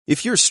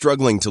If you're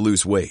struggling to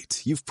lose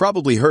weight, you've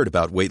probably heard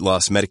about weight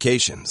loss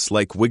medications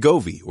like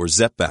Wegovy or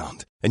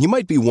Zepbound, and you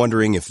might be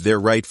wondering if they're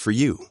right for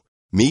you.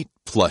 Meet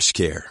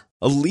PlushCare,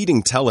 a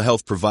leading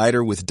telehealth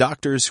provider with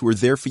doctors who are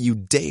there for you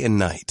day and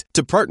night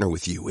to partner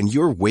with you in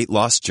your weight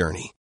loss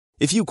journey.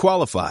 If you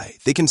qualify,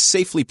 they can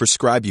safely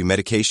prescribe you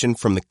medication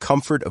from the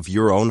comfort of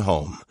your own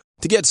home.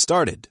 To get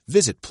started,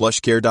 visit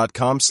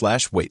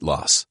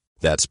plushcare.com/weight-loss.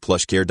 That's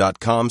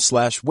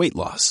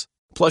plushcare.com/weight-loss.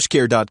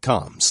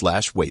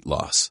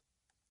 plushcare.com/weight-loss.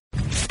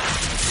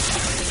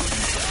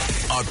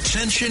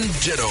 Attention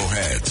Ditto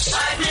Heads.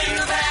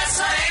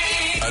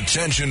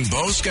 Attention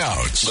Bo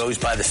Scouts. Goes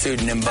by the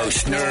pseudonym Bo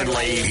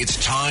Snerdley.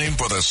 It's time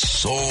for the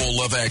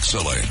Soul of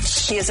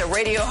Excellence. He is a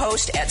radio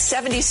host at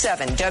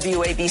 77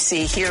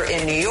 WABC here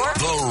in New York.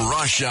 The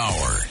Rush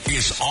Hour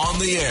is on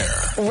the air.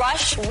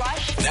 Rush.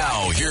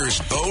 Now here's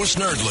Bo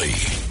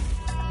Snerdley.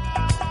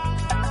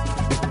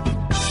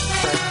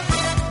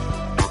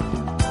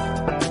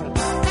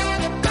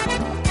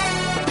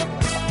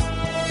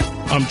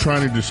 I'm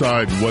trying to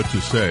decide what to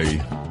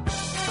say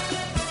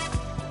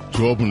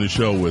to open the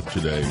show with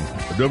today.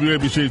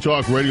 WABC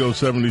Talk Radio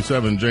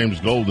 77,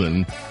 James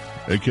Golden,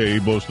 a.k.a.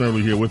 Bo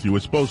Snerdley, here with you.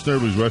 It's Bo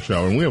Snerdley's Rush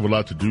Hour, and we have a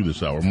lot to do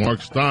this hour.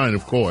 Mark Stein,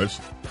 of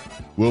course,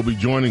 will be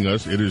joining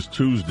us. It is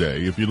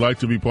Tuesday. If you'd like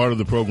to be part of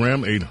the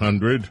program,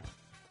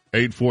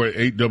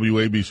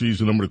 800-848-WABC is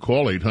the number to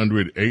call,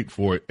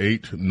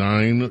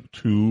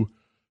 800-848-9222.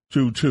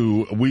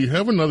 We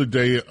have another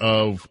day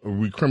of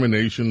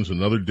recriminations,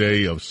 another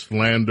day of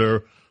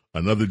slander,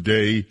 another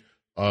day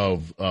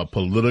of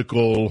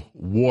political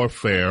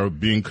warfare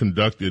being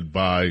conducted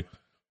by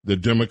the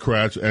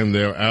Democrats and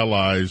their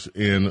allies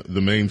in the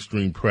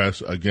mainstream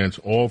press against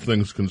all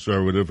things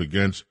conservative,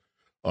 against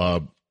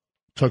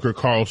Tucker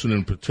Carlson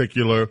in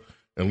particular,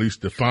 and Lee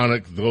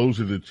Stefanik. Those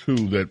are the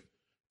two that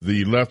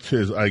the left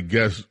is, I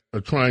guess,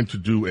 trying to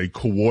do a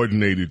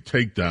coordinated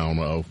takedown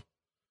of.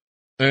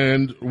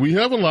 And we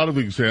have a lot of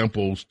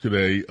examples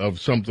today of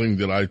something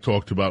that I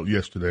talked about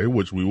yesterday,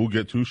 which we will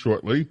get to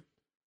shortly,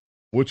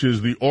 which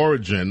is the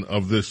origin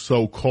of this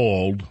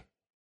so-called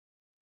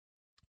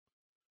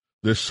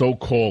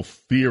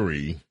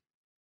theory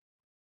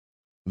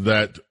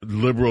that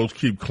liberals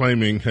keep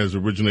claiming has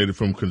originated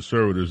from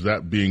conservatives,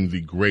 that being the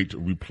great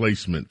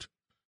replacement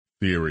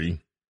theory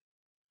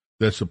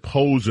that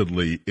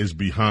supposedly is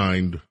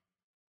behind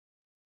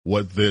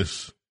what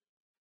this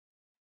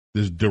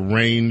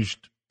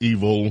deranged,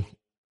 evil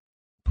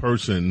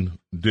person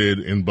did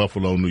in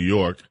Buffalo, New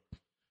York.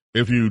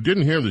 If you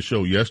didn't hear the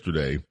show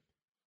yesterday,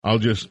 I'll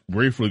just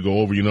briefly go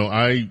over.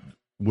 I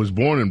was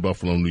born in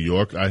Buffalo, New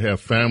York. I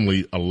have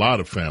family, a lot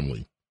of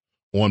family,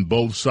 on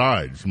both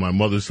sides, my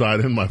mother's side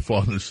and my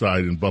father's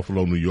side in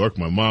Buffalo, New York.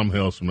 My mom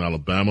hails from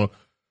Alabama,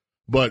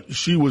 but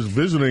she was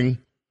visiting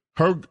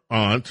her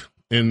aunt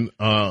in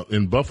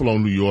Buffalo,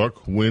 New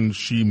York, when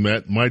she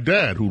met my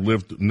dad, who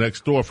lived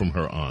next door from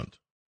her aunt.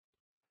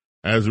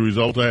 As a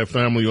result, I have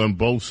family on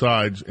both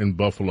sides in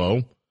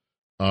Buffalo.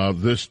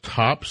 This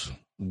Tops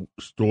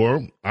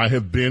store, I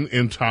have been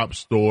in Tops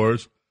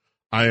stores.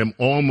 I am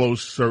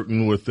almost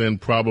certain, within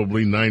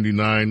probably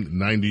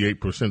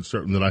 98%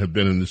 certain, that I have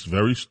been in this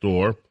very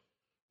store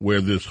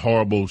where this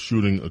horrible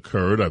shooting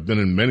occurred. I've been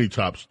in many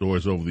Tops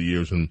stores over the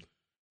years in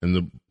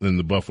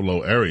the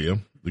Buffalo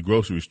area, the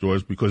grocery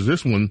stores, because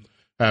this one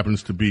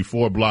happens to be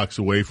 4 blocks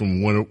away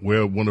from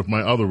where one of my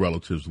other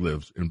relatives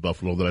lives in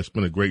Buffalo, that I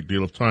spent a great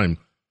deal of time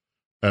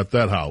at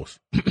that house.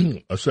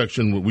 A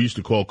section what we used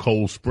to call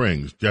Cold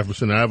Springs,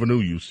 Jefferson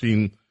Avenue. You've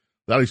seen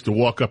that. I used to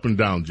walk up and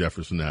down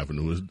Jefferson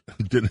Avenue,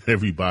 didn't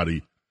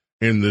everybody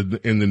in the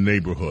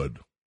neighborhood?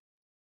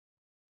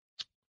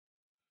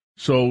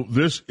 So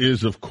this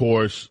is, of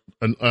course,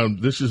 a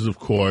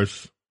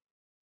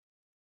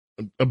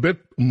bit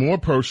more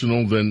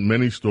personal than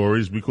many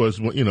stories, because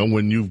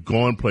when you've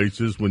gone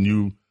places, when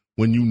you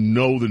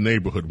know the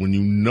neighborhood, when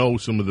you know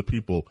some of the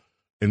people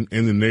in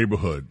the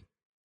neighborhood,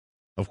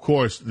 of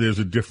course, there's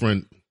a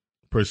different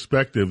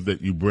perspective that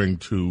you bring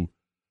to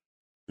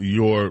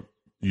your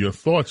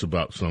thoughts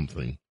about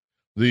something.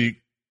 The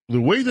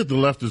way that the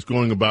left is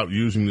going about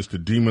using this to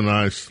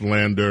demonize,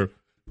 slander,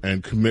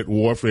 and commit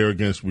warfare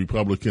against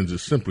Republicans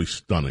is simply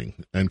stunning,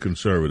 and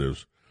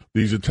conservatives.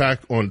 These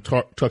attacks on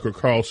Tucker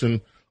Carlson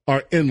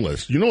are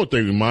endless. You know what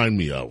they remind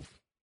me of?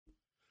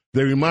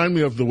 They remind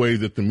me of the way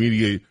that the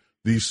media,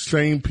 these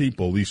same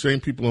people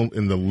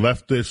in the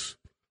leftist,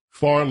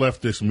 far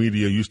leftist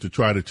media used to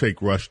try to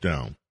take Rush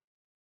down.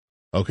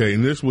 Okay,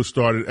 and this was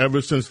started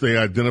ever since they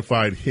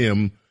identified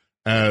him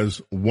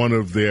as one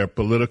of their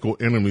political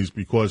enemies,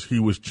 because he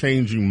was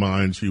changing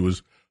minds, he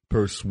was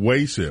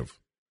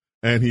persuasive,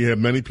 and he had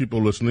many people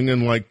listening.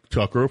 And like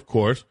Tucker, of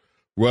course,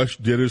 Rush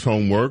did his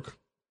homework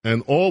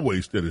and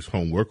always did his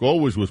homework,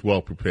 always was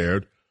well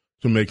prepared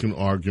to make an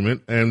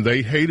argument, and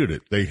they hated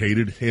it. They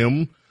hated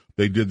him.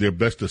 They did their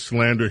best to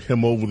slander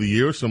him over the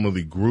years. Some of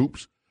the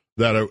groups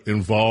that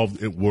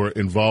were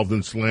involved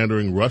in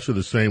slandering Rush are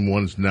the same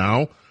ones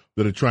now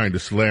that are trying to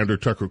slander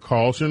Tucker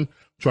Carlson,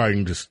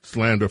 trying to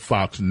slander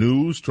Fox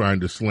News,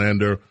 trying to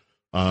slander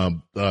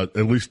at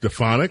least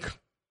Stefanik.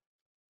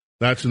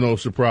 That's no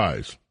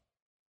surprise.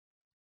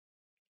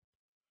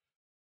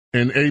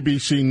 And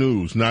ABC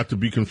News, not to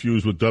be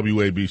confused with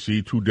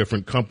WABC, two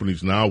different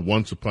companies now,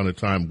 once upon a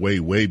time, way,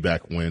 way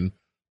back when,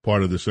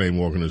 part of the same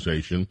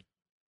organization.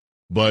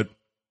 But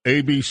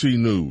ABC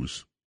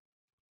News,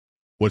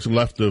 what's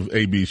left of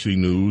ABC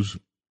News,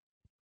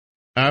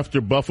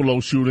 after Buffalo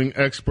shooting,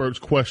 experts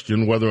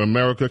question whether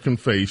America can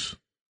face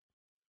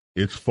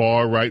its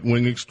far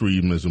right-wing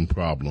extremism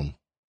problem.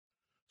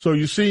 So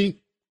you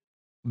see,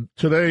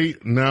 today,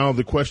 now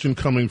the question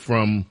coming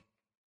from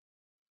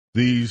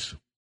these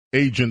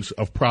agents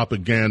of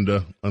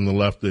propaganda on the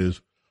left is,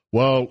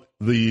 well,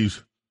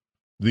 these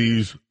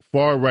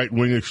far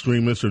right-wing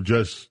extremists are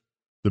just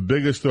the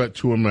biggest threat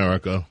to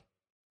America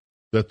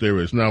that there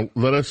is. Now,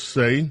 let us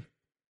say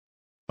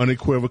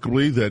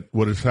unequivocally that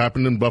what has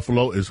happened in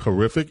Buffalo is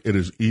horrific. It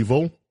is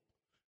evil.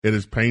 It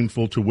is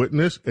painful to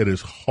witness. It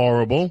is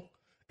horrible.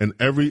 And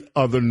every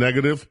other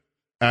negative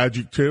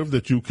adjective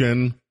that you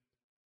can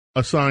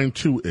assign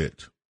to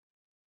it.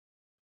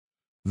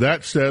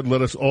 That said,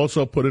 let us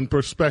also put in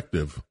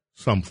perspective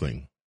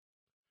something.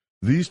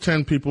 These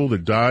 10 people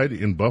that died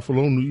in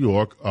Buffalo, New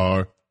York,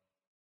 are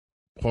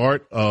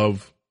part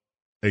of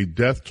a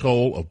death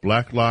toll of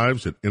black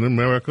lives that in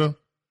America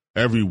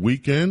every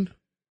weekend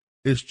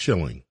is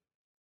chilling.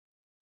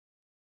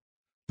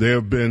 There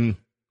have been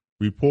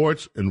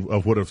reports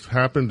of what has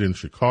happened in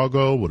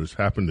Chicago, what has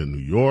happened in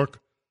New York,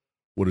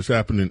 what has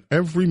happened in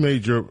every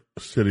major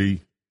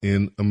city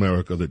in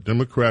America that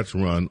Democrats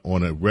run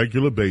on a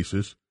regular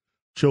basis,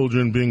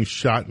 children being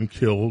shot and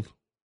killed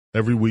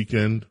every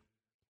weekend,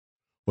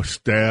 or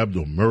stabbed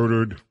or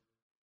murdered.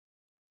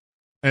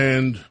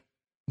 And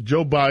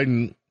Joe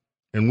Biden,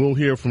 and we'll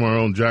hear from our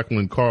own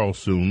Jacqueline Carl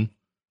soon,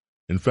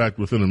 in fact,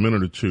 within a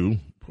minute or two,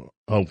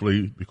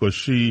 hopefully, because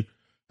she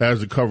has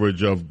the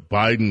coverage of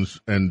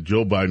Biden's and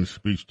Joe Biden's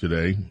speech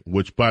today,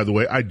 which, by the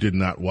way, I did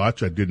not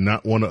watch. I did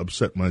not want to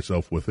upset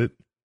myself with it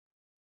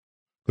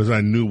because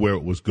I knew where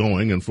it was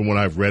going, and from what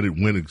I've read, it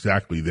went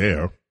exactly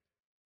there.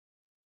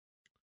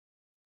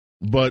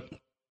 But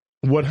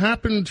what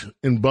happened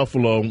in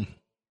Buffalo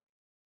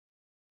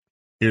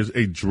is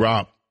a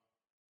drop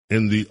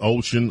in the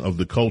ocean of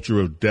the culture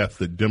of death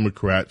that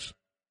Democrats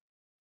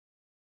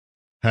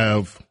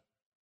have,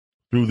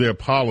 through their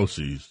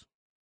policies,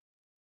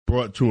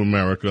 brought to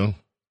America.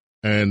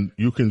 And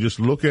you can just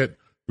look at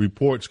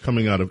reports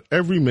coming out of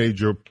every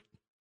major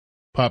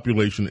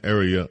population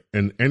area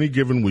in any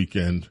given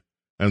weekend,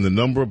 and the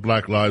number of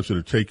black lives that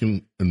are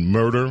taken in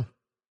murder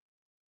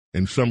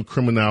and some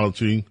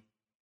criminality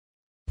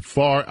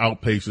far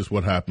outpaces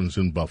what happens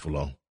in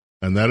Buffalo.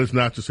 And that is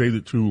not to say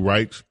that two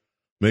rights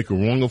make a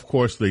wrong. Of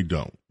course they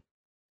don't.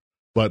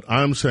 But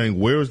I'm saying,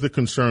 where is the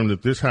concern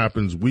that this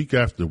happens week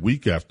after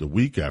week after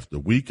week after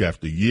week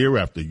after year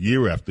after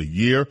year after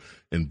year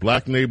in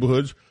black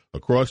neighborhoods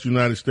across the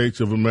United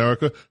States of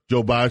America?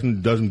 Joe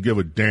Biden doesn't give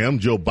a damn.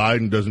 Joe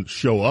Biden doesn't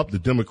show up. The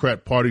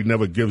Democrat Party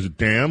never gives a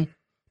damn.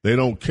 They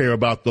don't care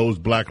about those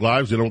black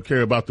lives. They don't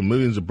care about the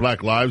millions of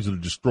black lives that are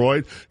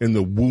destroyed in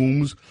the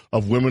wombs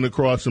of women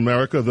across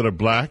America that are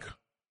black,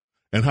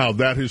 and how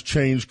that has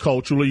changed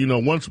culturally. You know,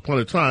 once upon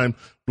a time,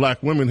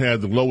 black women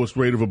had the lowest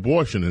rate of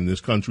abortion in this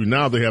country.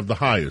 Now they have the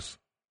highest.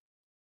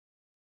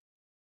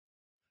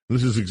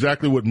 This is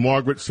exactly what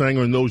Margaret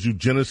Sanger and those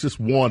eugenicists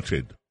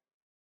wanted,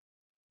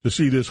 to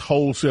see this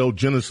wholesale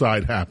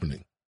genocide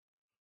happening.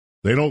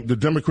 The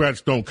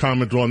Democrats don't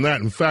comment on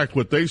that. In fact,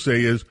 what they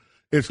say is,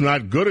 it's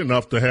not good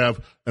enough to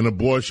have an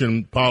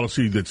abortion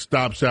policy that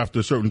stops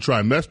after certain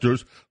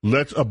trimesters.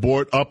 Let's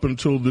abort up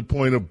until the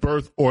point of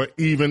birth or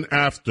even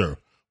after.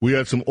 We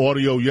had some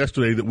audio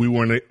yesterday that we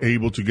weren't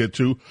able to get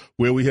to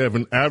where we have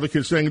an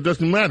advocate saying it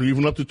doesn't matter,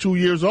 even up to 2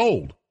 years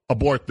old,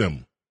 abort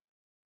them.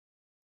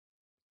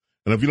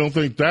 And if you don't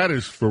think that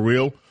is for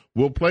real,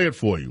 we'll play it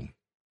for you.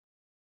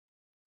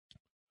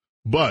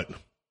 But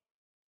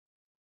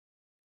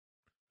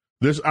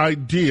this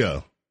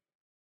idea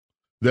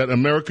that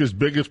America's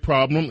biggest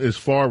problem is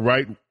far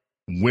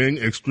right-wing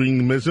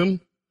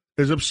extremism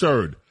is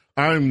absurd.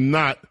 I'm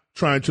not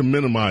trying to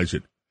minimize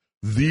it.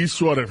 These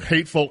sort of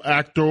hateful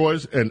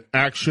actors and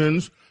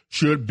actions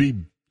should be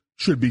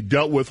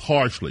dealt with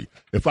harshly.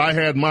 If I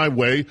had my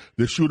way,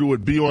 the shooter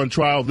would be on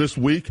trial this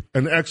week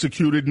and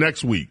executed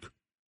next week,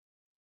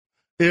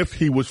 if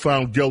he was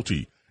found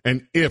guilty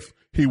and if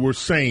he were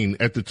sane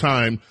at the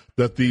time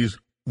that these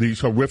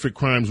horrific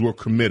crimes were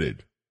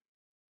committed.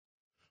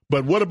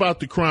 But what about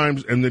the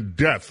crimes and the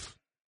deaths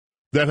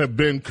that have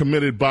been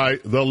committed by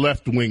the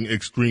left-wing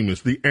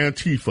extremists, the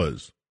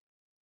Antifas,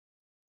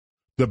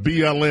 the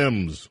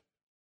BLMs,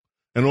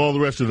 and all the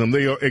rest of them?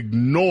 They are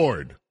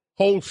ignored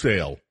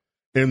wholesale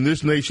in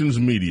this nation's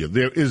media.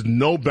 There is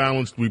no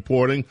balanced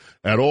reporting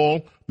at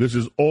all. This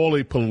is all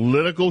a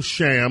political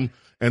sham,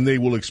 and they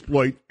will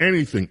exploit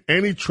anything,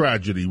 any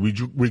tragedy,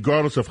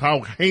 regardless of how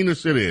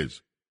heinous it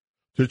is,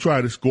 to try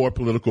to score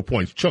political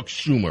points. Chuck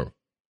Schumer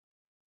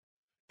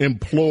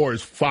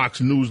implores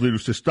Fox News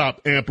leaders to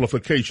stop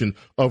amplification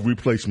of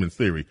replacement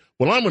theory.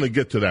 Well, I'm going to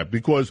get to that,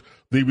 because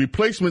the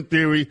replacement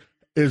theory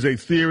is a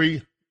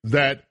theory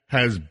that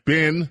has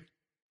been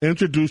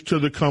introduced to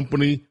the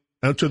company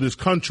and to this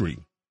country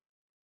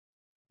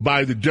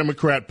by the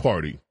Democrat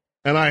Party.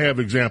 And I have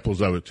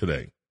examples of it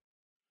today.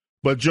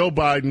 But Joe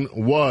Biden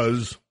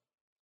was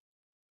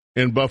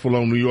in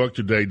Buffalo, New York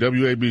today.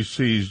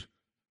 WABC's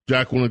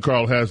Jacqueline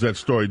Carl has that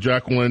story.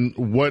 Jacqueline,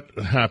 what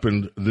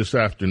happened this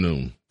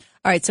afternoon?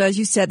 All right, so as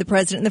you said, the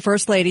president and the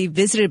first lady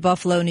visited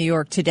Buffalo, New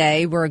York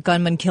today, where a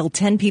gunman killed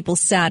 10 people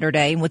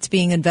Saturday in what's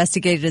being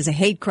investigated as a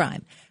hate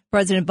crime.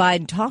 President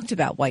Biden talked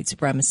about white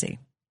supremacy.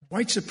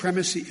 White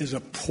supremacy is a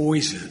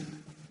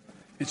poison.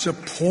 It's a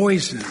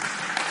poison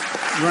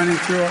running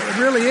through it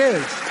really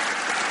is.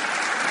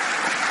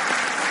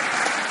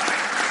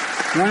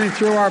 Running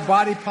through our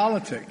body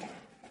politic.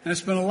 And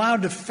it's been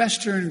allowed to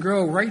fester and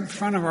grow right in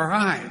front of our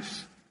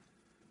eyes.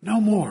 No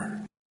more.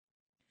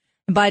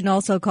 Biden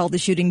also called the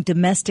shooting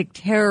domestic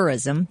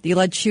terrorism. The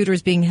alleged shooter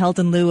is being held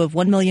in lieu of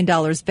 $1 million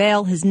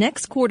bail. His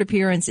next court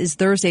appearance is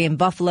Thursday in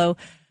Buffalo.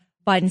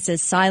 Biden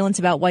says silence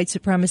about white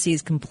supremacy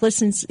is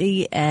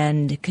complicity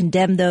and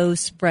condemned those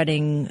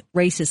spreading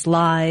racist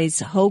lies.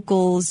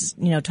 Hochul's,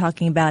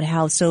 talking about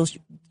how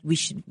we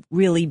should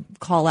really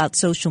call out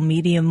social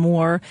media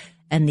more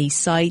and these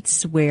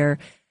sites where,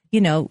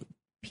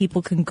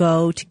 people can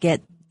go to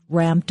get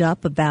ramped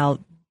up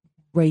about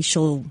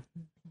racial,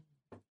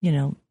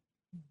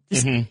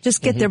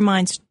 just get their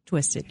minds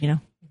twisted,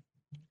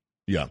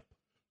 Yeah.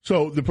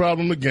 So the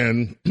problem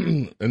again,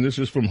 and this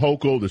is from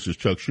Hochul, this is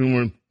Chuck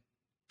Schumer,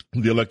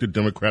 the elected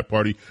Democrat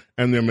Party,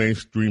 and their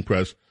mainstream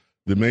press.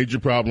 The major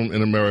problem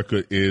in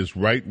America is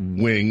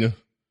right-wing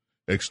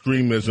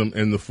extremism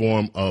in the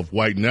form of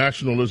white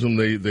nationalism,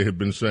 they have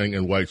been saying,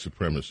 and white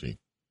supremacy.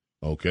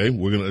 Okay,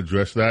 we're going to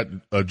address that.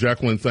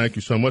 Jacqueline, thank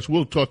you so much.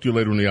 We'll talk to you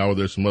later in the hour.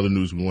 There's some other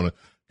news we want to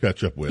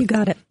catch up with. You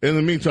got it. In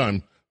the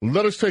meantime,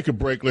 let us take a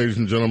break, ladies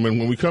and gentlemen.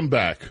 When we come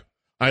back,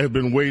 I have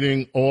been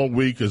waiting all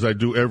week, as I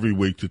do every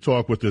week, to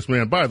talk with this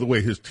man. By the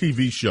way, his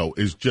TV show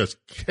is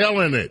just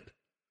killing it.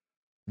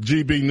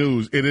 GB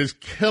News, it is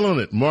killing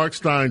it. Mark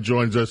Stein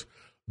joins us.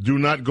 Do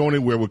not go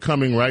anywhere. We're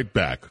coming right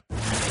back.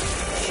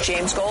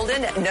 James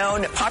Golden,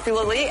 known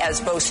popularly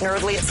as Bo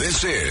Snerdly.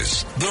 This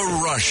is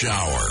The Rush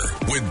Hour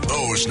with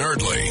Bo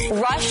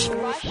Snerdly. Rush.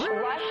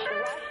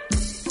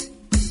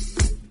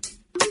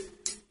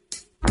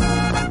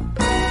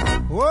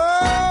 Whoa,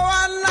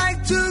 I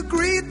like to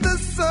greet the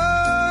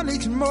sun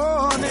each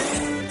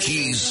morning.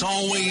 He's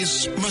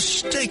always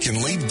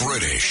mistakenly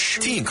British.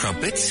 Tea and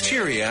crumpets.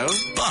 Cheerio.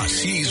 But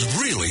he's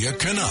really a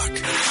Canuck.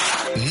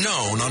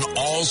 Known on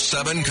all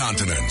 7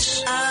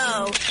 continents.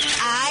 Oh,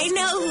 I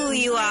know who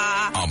you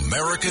are.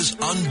 America's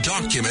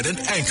undocumented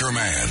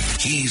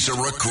anchorman. He's a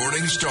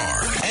recording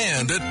star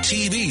and a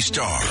TV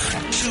star.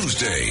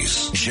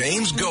 Tuesdays,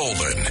 James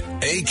Golden,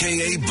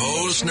 a.k.a.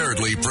 Bo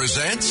Snerdly,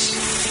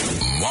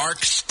 presents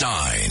Mark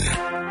Stein.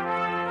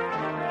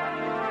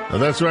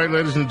 That's right,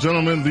 ladies and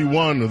gentlemen, the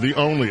one, the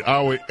only,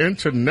 our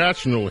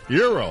international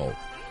hero.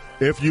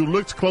 If you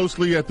looked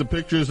closely at the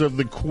pictures of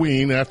the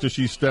Queen after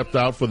she stepped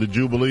out for the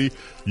Jubilee,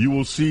 you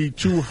will see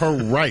to her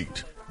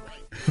right,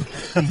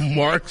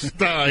 Mark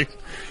Stein.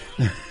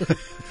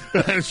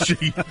 I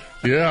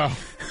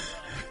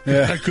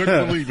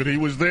couldn't believe it. He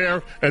was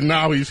there, and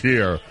now he's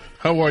here.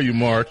 How are you,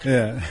 Mark?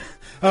 Yeah.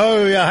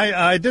 Oh, yeah,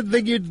 I didn't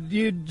think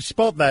you'd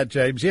spot that,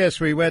 James. Yes,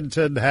 we went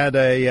and had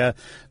a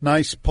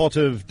nice pot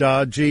of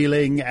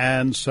Darjeeling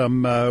and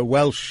some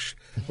Welsh,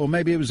 or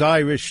maybe it was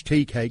Irish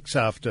tea cakes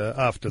after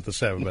the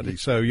ceremony.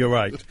 So you're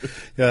right.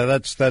 Yeah,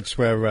 that's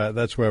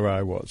where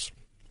I was.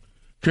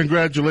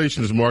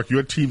 Congratulations, Mark.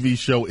 Your TV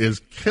show is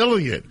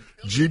killing it.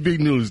 GB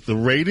News. The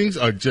ratings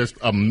are just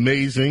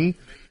amazing.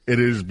 It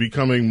is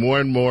becoming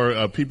more and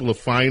more, people are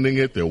finding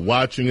it. They're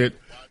watching it.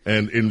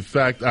 And in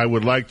fact, I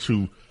would like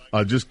to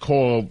just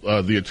call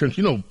the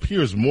attention.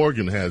 Piers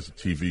Morgan has a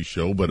TV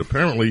show, but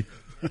apparently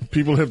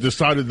people have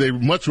decided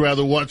they'd much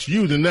rather watch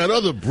you than that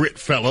other Brit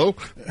fellow,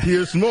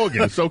 Piers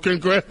Morgan. So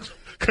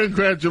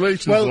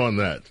congratulations on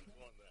that.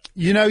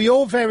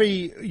 You're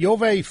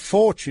very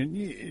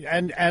fortunate,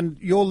 and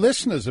your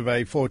listeners are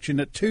very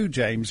fortunate too,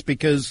 James,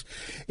 because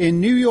in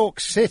New York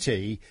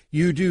City,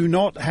 you do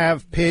not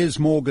have Piers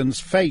Morgan's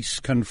face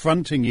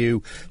confronting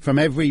you from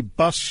every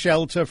bus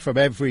shelter, from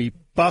every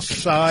bus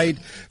side,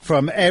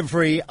 from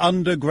every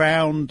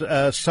underground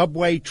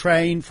subway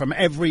train, from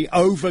every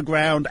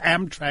overground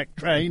Amtrak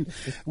train,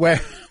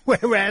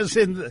 whereas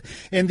in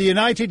the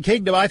United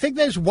Kingdom, I think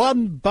there's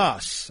one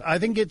bus. I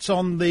think it's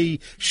on the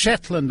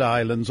Shetland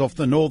Islands off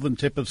the northern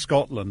tip of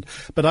Scotland,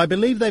 but I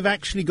believe they've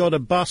actually got a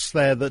bus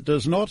there that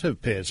does not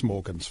have Piers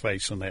Morgan's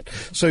face on it.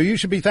 So you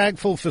should be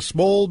thankful for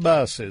small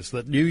mercies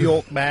that New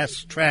York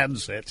Mass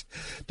Transit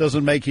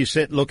doesn't make you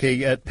sit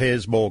looking at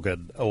Piers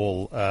Morgan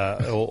all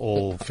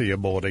for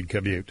your morning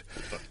commute.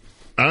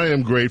 I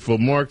am grateful,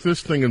 Mark.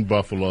 This thing in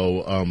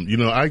Buffalo, I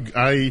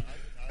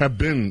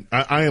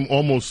am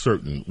almost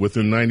certain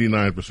within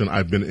 99%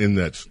 I've been in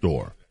that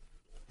store.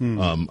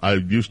 I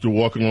used to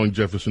walk along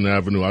Jefferson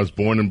Avenue. I was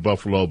born in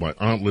Buffalo. My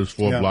aunt lived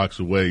 4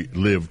 blocks away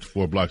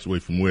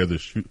from where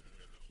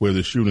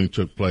the shooting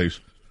took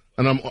place.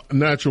 and I'm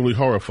naturally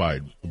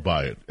horrified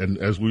by it, and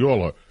as we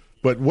all are.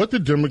 But what the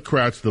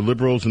Democrats, the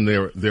liberals, and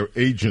their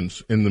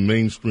agents in the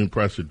mainstream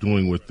press are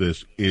doing with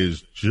this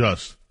is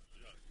just,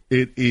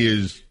 it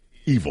is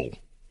evil.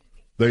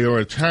 They are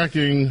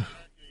attacking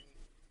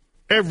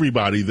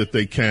everybody that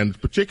they can,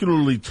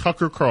 particularly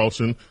Tucker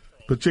Carlson,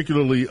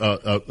 particularly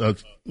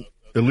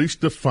Elise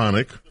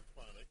Stefanik,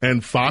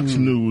 and Fox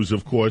News,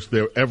 of course,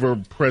 their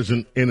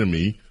ever-present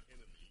enemy,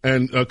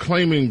 and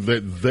claiming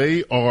that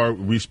they are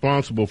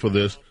responsible for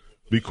this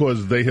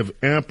because they have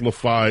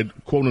amplified,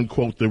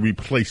 quote-unquote, the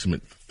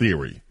replacement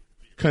theory.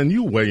 Can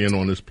you weigh in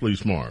on this,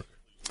 please, Mark?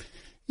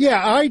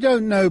 Yeah, I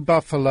don't know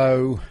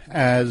Buffalo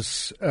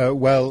as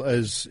well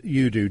as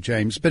you do,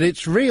 James, but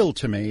it's real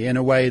to me in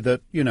a way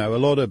that, a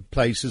lot of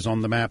places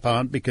on the map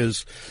aren't,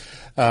 because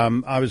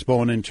I was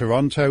born in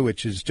Toronto,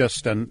 which is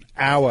just an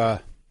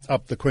hour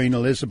up the Queen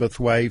Elizabeth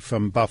Way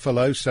from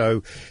Buffalo.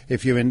 So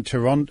if you're in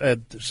Toronto,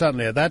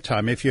 certainly at that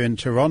time, if you're in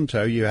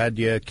Toronto, you had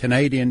your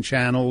Canadian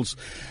channels,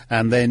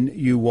 and then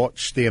you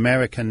watched the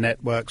American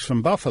networks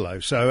from Buffalo.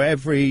 So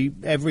every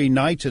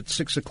night at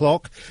 6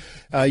 o'clock,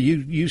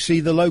 you see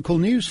the local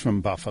news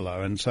from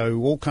Buffalo. And so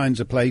all kinds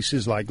of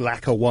places like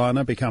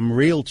Lackawanna become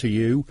real to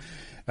you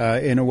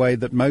in a way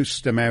that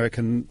most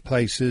American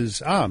places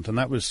aren't. And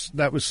that was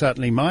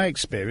certainly my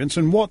experience.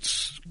 And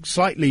what's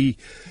slightly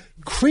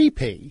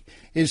creepy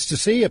is to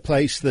see a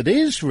place that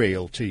is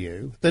real to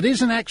you, that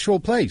is an actual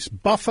place.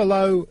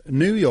 Buffalo,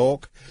 New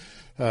York,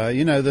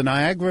 the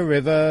Niagara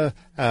River,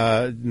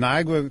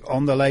 Niagara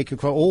on the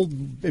lake, all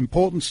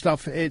important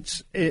stuff.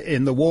 It's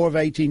in the War of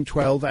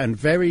 1812 and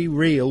very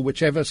real,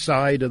 whichever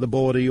side of the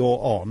border you're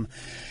on.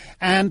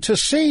 And to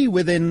see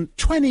within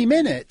 20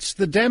 minutes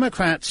the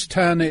Democrats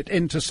turn it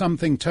into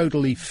something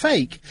totally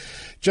fake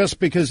just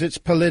because it's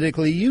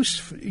politically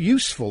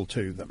useful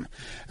to them.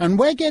 And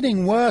we're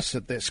getting worse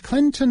at this.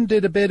 Clinton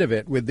did a bit of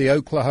it with the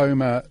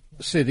Oklahoma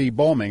City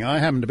bombing. I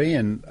happened to be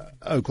in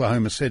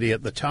Oklahoma City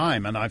at the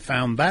time, and I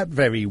found that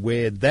very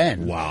weird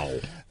then. Wow.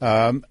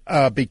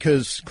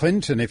 Because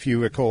Clinton, if you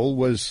recall,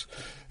 was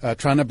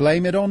trying to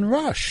blame it on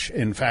Rush,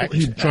 in fact.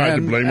 He tried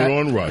to blame it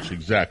on Rush,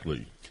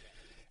 exactly.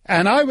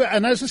 And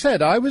as I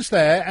said, I was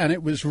there, and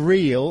it was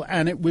real,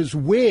 and it was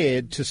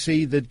weird to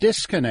see the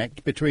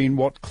disconnect between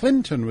what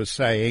Clinton was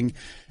saying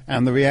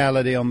and the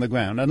reality on the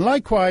ground. And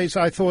likewise,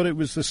 I thought it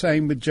was the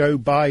same with Joe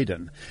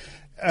Biden.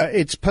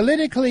 It's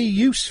politically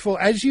useful,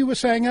 as you were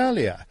saying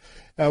earlier.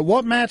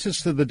 What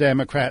matters to the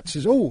Democrats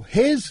is,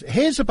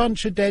 here's a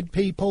bunch of dead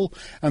people,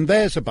 and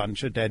there's a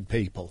bunch of dead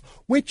people.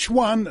 Which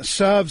one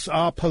serves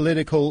our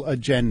political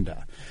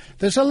agenda?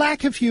 There's a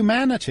lack of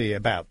humanity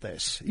about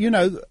this.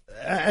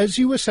 As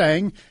you were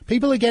saying,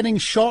 people are getting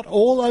shot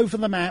all over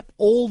the map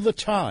all the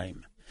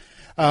time.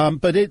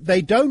 But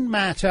they don't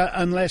matter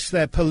unless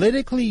they're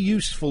politically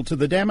useful to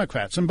the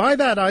Democrats. And by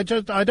that, I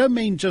don't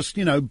mean just,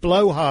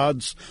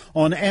 blowhards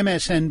on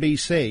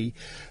MSNBC,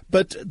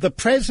 but the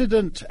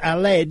president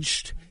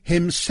alleged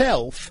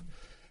himself,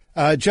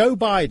 Joe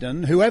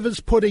Biden,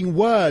 whoever's putting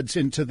words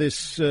into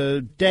this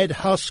dead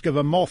husk of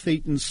a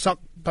moth-eaten suck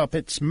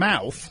puppet's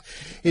mouth,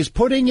 is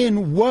putting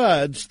in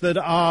words that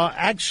are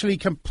actually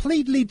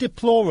completely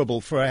deplorable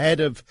for a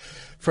head of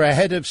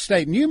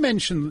state. And you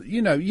mentioned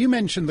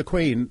the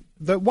Queen.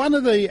 That one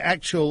of the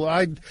actual,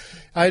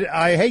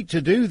 I hate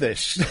to do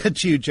this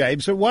to you,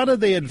 James, but one of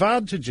the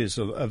advantages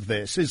of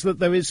this is that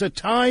there is a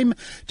time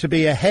to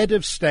be a head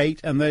of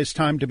state and there's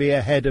time to be a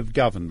head of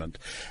government.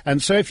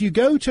 And so if you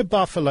go to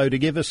Buffalo to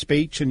give a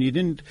speech and you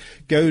didn't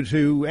go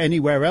to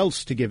anywhere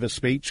else to give a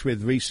speech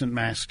with recent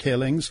mass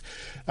killings,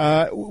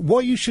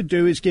 what you should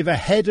do is give a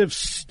head of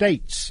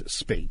state's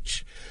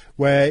speech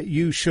where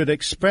you should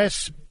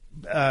express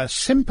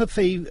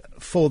sympathy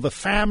for the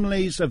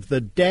families of the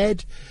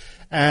dead,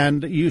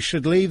 and you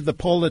should leave the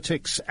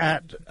politics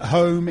at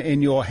home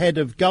in your head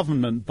of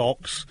government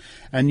box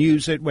and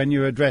use it when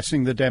you're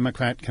addressing the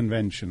Democrat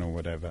convention or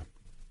whatever.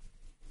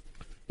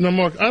 Now,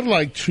 Mark, I'd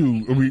like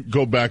to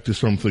go back to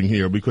something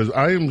here, because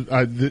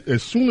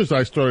as soon as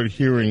I started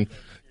hearing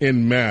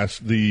en masse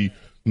the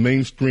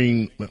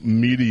mainstream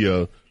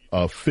media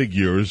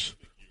figures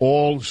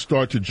all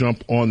start to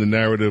jump on the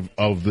narrative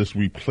of this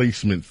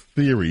replacement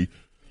theory,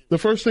 the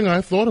first thing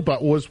I thought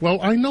about was, well,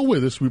 I know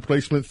where this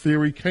replacement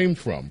theory came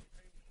from.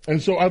 And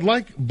so I'd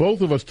like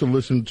both of us to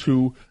listen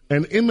to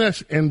an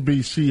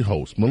MSNBC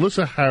host,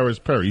 Melissa Harris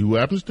Perry, who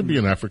happens to be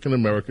an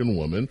African-American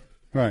woman.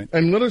 Right.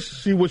 And let us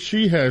see what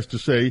she has to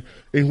say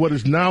in what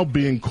is now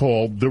being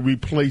called the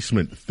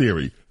replacement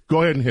theory.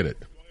 Go ahead and hit it.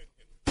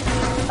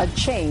 A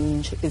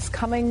change is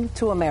coming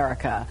to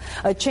America,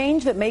 a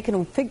change that may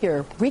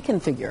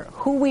reconfigure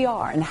who we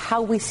are and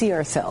how we see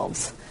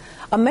ourselves.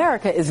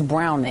 America is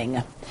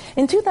browning.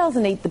 In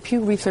 2008, the Pew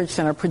Research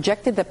Center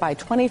projected that by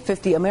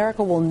 2050,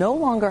 America will no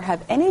longer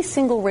have any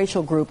single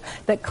racial group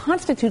that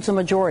constitutes a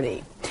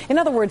majority. In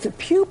other words,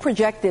 Pew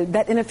projected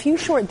that in a few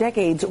short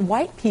decades,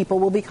 white people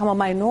will become a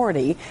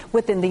minority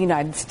within the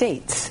United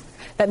States.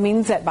 That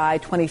means that by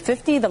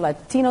 2050, the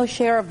Latino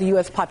share of the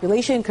U.S.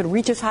 population could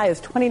reach as high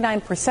as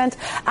 29%,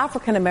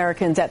 African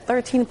Americans at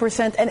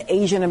 13%, and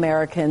Asian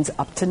Americans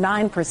up to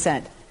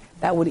 9%.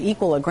 That would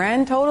equal a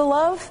grand total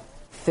of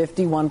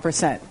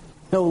 51%.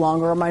 No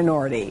longer a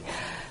minority.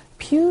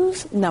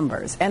 Pew's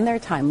numbers and their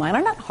timeline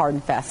are not hard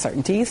and fast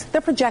certainties. They're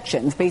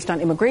projections based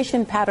on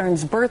immigration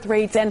patterns, birth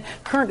rates, and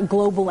current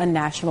global and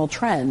national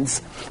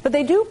trends. But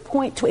they do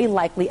point to a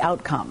likely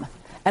outcome.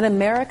 An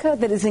America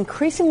that is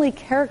increasingly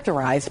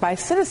characterized by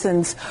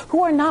citizens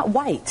who are not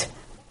white.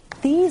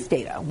 These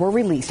data were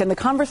released, and the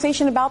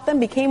conversation about them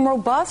became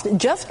robust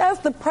just as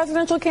the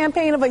presidential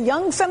campaign of a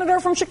young senator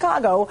from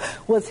Chicago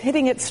was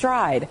hitting its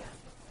stride.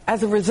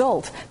 As a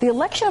result, the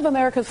election of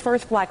America's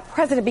first black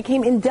president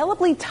became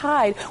indelibly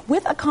tied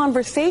with a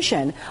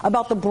conversation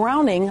about the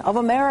browning of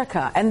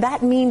America. And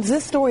that means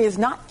this story is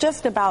not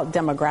just about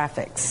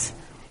demographics.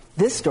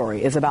 This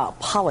story is about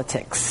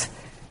politics.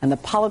 And the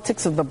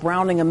politics of the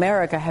browning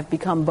America have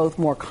become both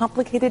more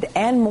complicated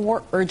and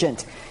more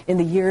urgent in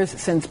the years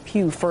since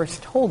Pew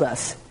first told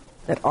us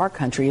that our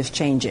country is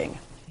changing.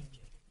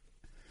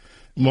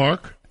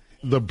 Mark,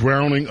 the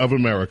browning of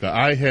America.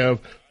 I have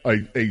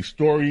a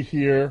story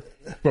here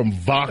from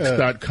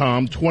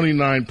Vox.com,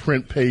 29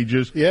 print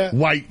pages,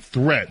 white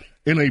threat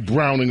in a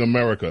browning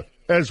America.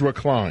 Ezra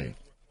Klein.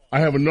 I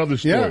have another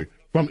story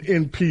from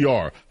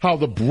NPR, how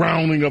the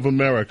browning of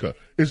America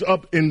is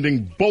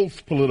upending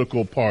both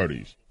political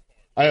parties.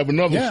 I have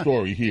another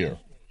story here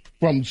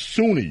from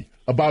SUNY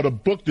about a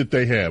book that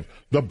they have,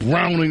 The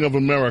Browning of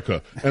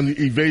America and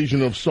the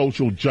Evasion of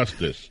Social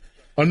Justice.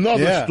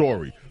 Another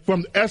story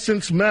from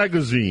Essence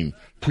Magazine,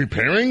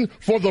 Preparing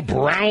for the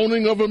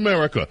Browning of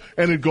America.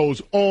 And it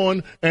goes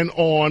on and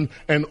on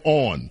and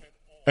on.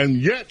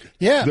 And yet,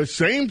 the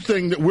same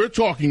thing that we're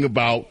talking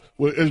about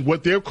is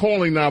what they're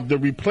calling now the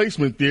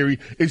replacement theory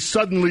is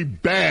suddenly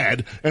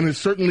bad and is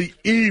certainly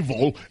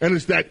evil. And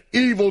it's that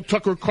evil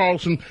Tucker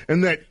Carlson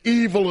and that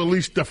evil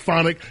Elise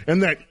Stefanik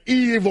and that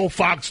evil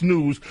Fox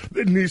News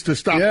that needs to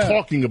stop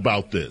talking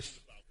about this.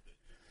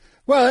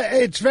 Well,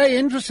 it's very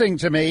interesting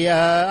to me.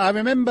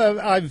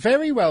 I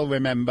very well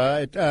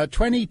remember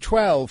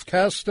 2012,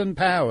 Kirsten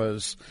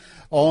Powers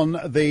on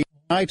the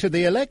night of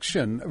the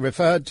election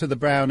referred to the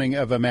browning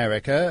of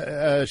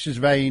America. She's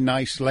a very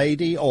nice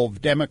lady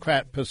of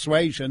Democrat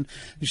persuasion.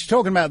 She's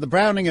talking about the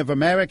browning of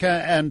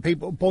America and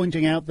people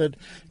pointing out that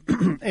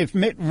if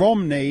Mitt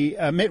Romney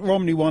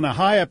won a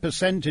higher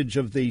percentage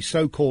of the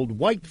so-called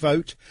white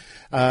vote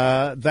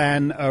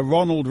than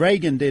Ronald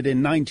Reagan did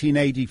in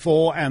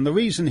 1984, and the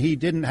reason he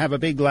didn't have a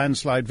big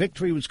landslide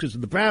victory was because of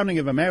the browning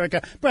of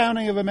America.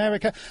 Browning of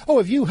America. Oh,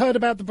 have you heard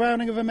about the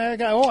browning of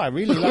America? Oh, I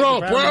really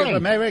like the browning of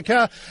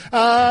America.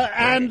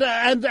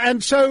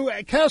 And so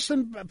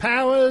Kirsten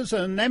Powers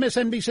and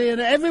MSNBC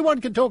and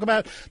everyone can talk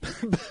about,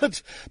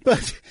 but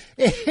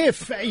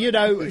if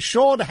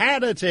Sean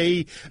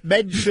Hannity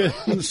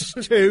mentions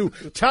to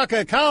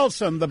Tucker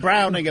Carlson the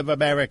browning of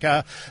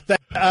America,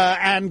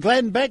 and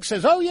Glenn Beck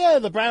says, "Oh yeah,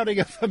 the browning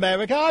of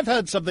America. I've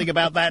heard something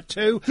about that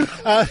too."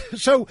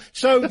 So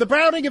the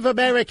browning of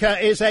America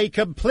is a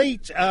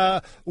complete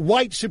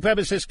white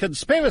supremacist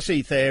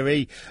conspiracy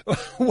theory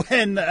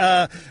when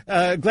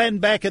Glenn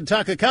Beck and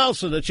Tucker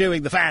Carlson are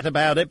chewing the fat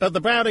about it. But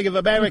the browning of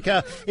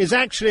America is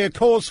actually a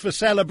cause for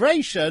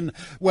celebration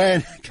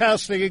when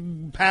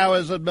Kirsten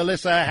Powers and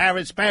Melissa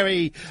Harris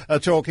Perry are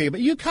talking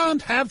about. You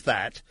can't have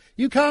that.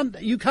 You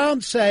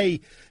can't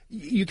say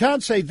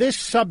this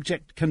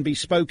subject can be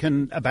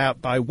spoken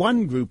about by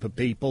one group of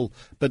people,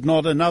 but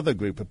not another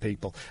group of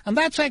people. And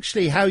that's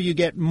actually how you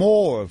get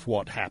more of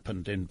what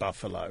happened in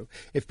Buffalo.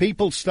 If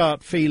people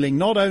start feeling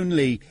not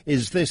only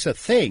is this a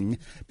thing,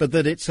 but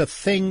that it's a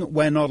thing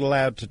we're not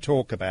allowed to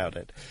talk about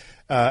it.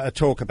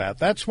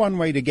 That's one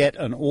way to get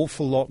an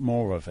awful lot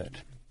more of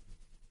it.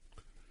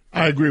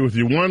 I agree with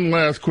you. One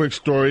last quick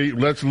story.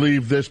 Let's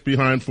leave this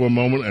behind for a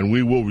moment, and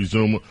we will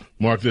resume.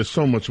 Mark, there's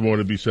so much more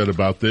to be said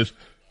about this.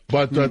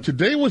 But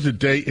today was a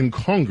day in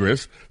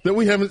Congress that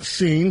we haven't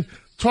seen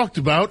talked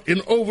about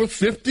in over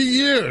 50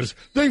 years.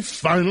 They've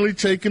finally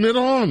taken it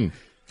on.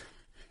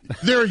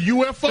 There are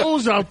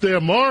UFOs out there,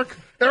 Mark.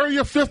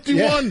 Area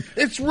 51.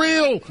 It's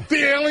real.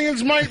 The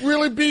aliens might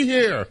really be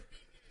here.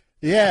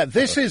 Yeah,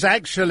 this is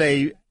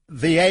actually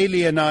the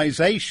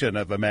alienization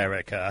of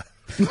America.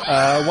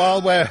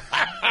 While we're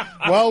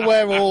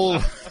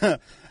all...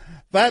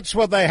 That's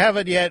what they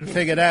haven't yet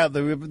figured out.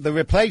 The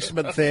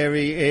replacement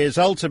theory is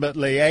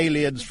ultimately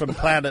aliens from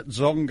planet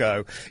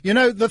Zongo.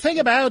 The thing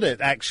about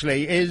it,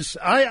 actually, is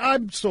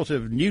I'm sort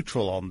of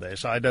neutral on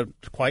this. I don't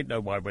quite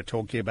know why we're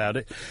talking about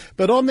it.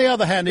 But on the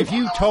other hand, if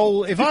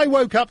I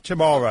woke up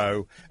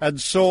tomorrow and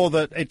saw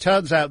that it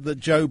turns out that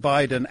Joe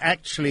Biden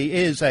actually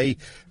is a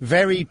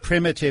very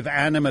primitive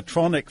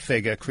animatronic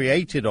figure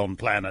created on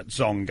planet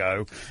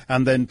Zongo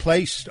and then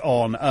placed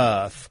on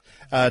Earth,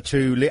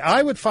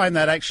 I would find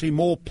that actually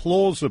more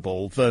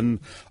plausible than,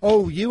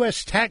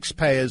 U.S.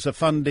 taxpayers are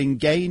funding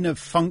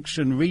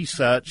gain-of-function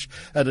research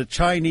at a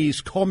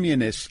Chinese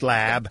communist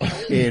lab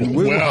in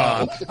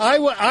Wuhan.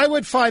 Well, I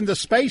would find the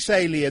space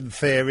alien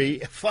theory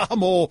far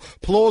more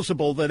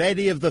plausible than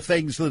any of the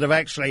things that have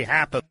actually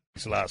happened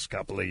these last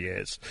couple of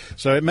years.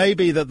 So it may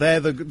be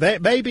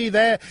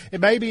that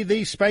maybe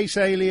these space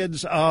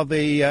aliens are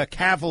the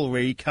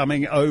cavalry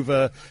coming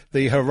over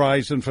the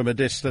horizon from a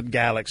distant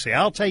galaxy.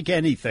 I'll take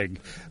anything,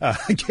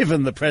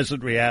 given the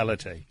present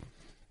reality.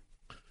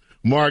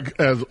 Mark,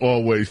 as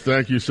always,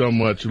 thank you so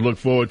much. Look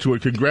forward to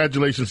it.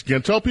 Congratulations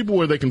again. Tell people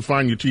where they can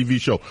find your TV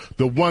show,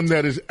 the one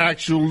that is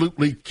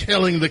absolutely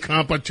killing the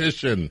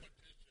competition.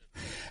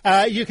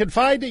 You can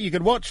find it, you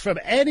can watch from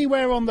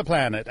anywhere on the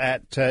planet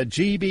at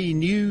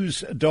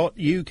gbnews.uk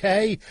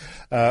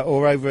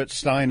or over at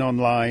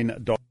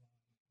steinonline.com.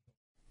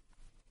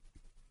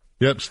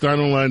 Yep,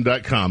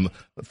 steinonline.com.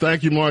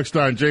 Thank you, Mark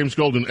Stein. James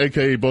Golden,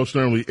 a.k.a. Bo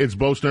Snerdly. It's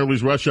Bo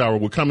Snerdly's Rush Hour.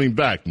 We're coming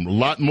back. A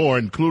lot more,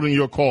 including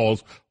your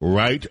calls,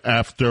 right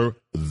after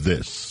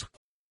this.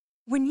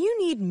 When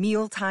you need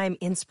mealtime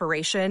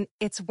inspiration,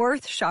 it's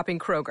worth shopping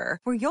Kroger,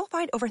 where you'll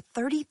find over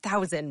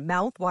 30,000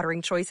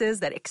 mouth-watering choices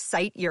that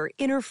excite your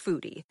inner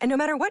foodie. And no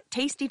matter what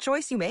tasty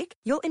choice you make,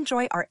 you'll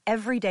enjoy our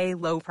everyday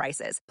low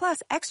prices, plus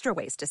extra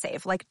ways to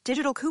save, like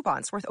digital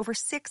coupons worth over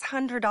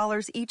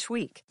 $600 each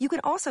week. You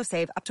can also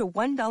save up to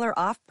 $1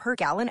 off per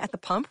gallon at the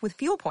pump with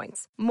fuel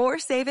points. More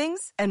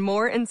savings and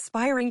more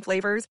inspiring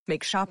flavors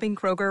make shopping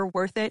Kroger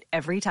worth it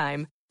every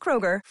time.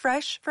 Kroger,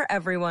 fresh for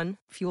everyone.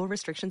 Fuel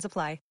restrictions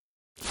apply.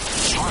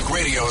 Talk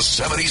Radio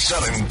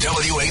 77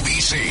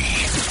 WABC.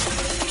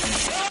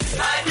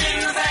 I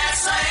knew that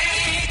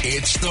slang.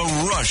 It's the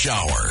Rush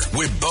Hour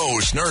with Bo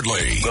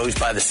Snerdly. Goes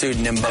by the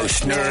pseudonym Bo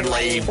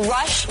Snerdly.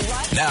 Rush.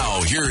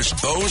 Now here's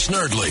Bo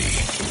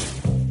Snerdly.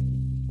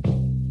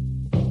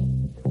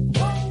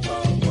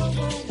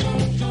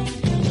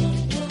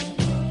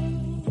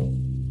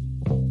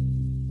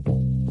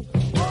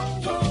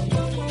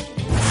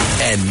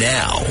 And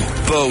now,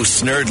 Bo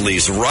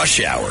Snerdly's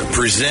Rush Hour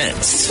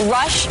presents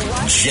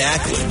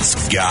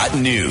Jacqueline's Got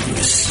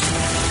News.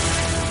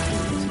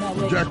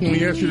 Jacqueline,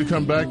 we asked you to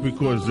come back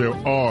because there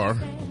are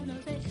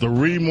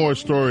 3 more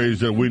stories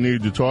that we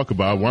need to talk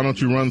about. Why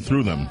don't you run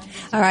through them?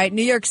 All right.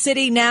 New York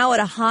City now at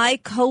a high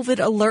COVID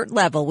alert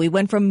level. We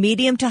went from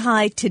medium to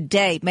high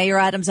today. Mayor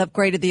Adams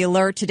upgraded the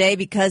alert today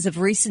because of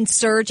recent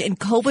surge in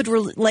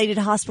COVID-related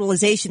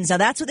hospitalizations. Now,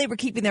 that's what they were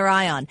keeping their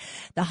eye on,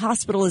 the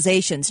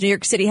hospitalizations. New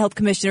York City Health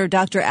Commissioner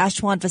Dr.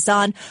 Ashwin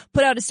Vasan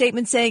put out a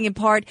statement saying, in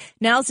part,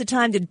 now's the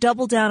time to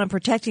double down on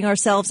protecting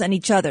ourselves and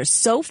each other.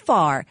 So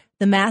far,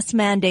 the mask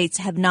mandates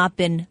have not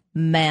been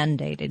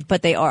mandated,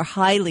 but they are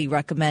highly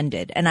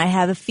recommended. And I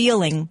have a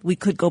feeling we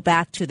could go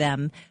back to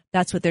them.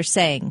 That's what they're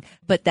saying.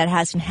 But that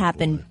hasn't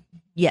happened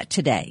yet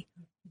today.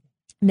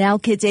 Now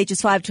kids ages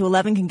 5 to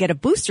 11 can get a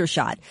booster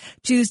shot.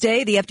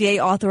 Tuesday, the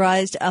FDA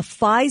authorized a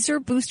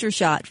Pfizer booster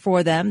shot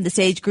for them. This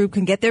age group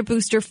can get their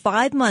booster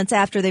 5 months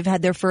after they've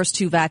had their first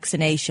 2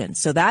 vaccinations.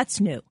 So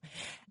that's new.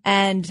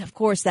 And, of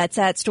course, that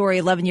sad story,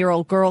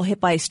 11-year-old girl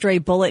hit by a stray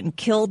bullet and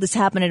killed. This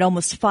happened at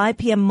almost 5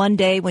 p.m.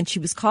 Monday when she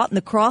was caught in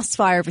the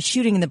crossfire of a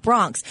shooting in the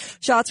Bronx.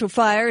 Shots were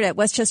fired at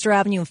Westchester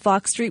Avenue and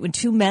Fox Street when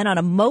 2 men on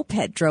a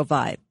moped drove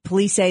by.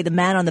 Police say the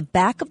man on the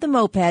back of the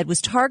moped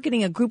was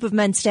targeting a group of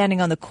men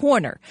standing on the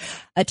corner.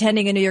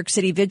 Attending a New York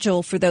City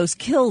vigil for those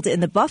killed in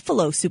the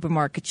Buffalo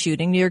supermarket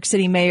shooting, New York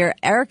City Mayor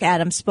Eric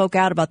Adams spoke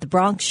out about the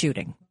Bronx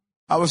shooting.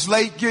 I was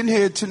late getting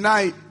here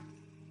tonight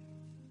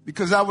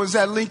because I was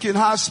at Lincoln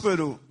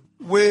Hospital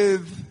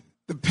with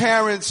the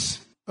parents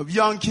of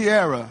young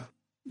Kiara,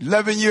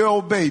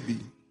 11-year-old baby.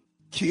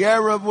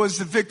 Kiara was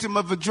the victim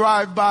of a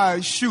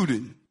drive-by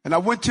shooting, and I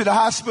went to the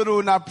hospital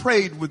and I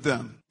prayed with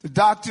them. The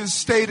doctors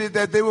stated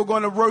that they were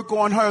going to work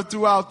on her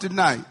throughout the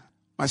night.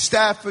 My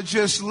staffer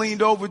just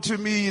leaned over to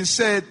me and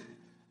said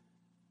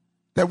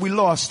that we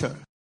lost her.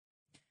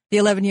 The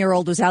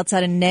 11-year-old was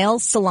outside a nail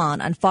salon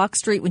on Fox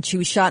Street when she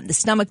was shot in the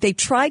stomach. They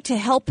tried to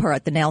help her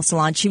at the nail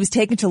salon. She was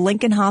taken to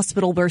Lincoln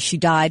Hospital where she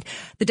died.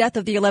 The death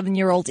of the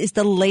 11-year-old is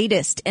the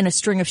latest in a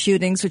string of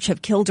shootings which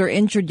have killed or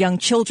injured young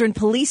children.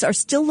 Police are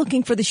still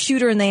looking for the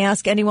shooter, and they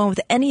ask anyone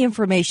with any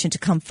information to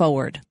come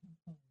forward.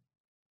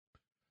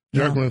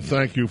 Jacqueline,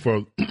 thank you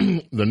for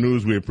the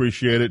news. We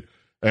appreciate it.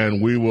 And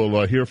we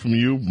will hear from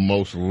you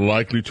most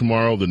likely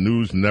tomorrow. The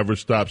news never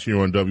stops here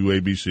on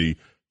WABC.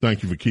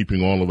 Thank you for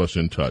keeping all of us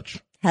in touch.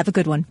 Have a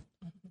good one.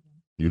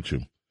 You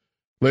too.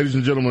 Ladies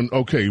and gentlemen,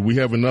 okay, we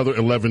have another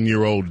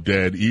 11-year-old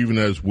dead, even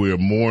as we're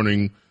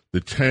mourning the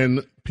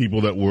 10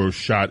 people that were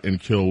shot and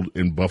killed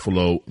in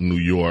Buffalo, New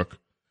York.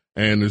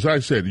 And as I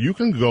said, you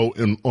can go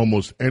in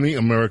almost any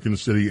American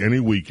city any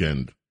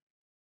weekend,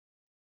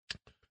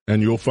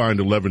 and you'll find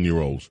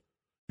 11-year-olds.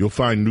 You'll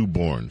find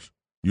newborns.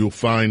 You'll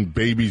find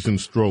babies in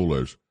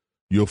strollers.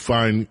 You'll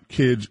find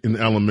kids in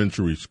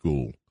elementary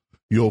school.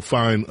 You'll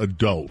find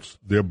adults,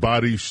 their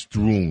bodies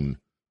strewn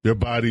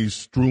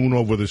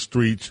over the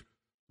streets,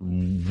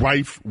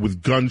 rife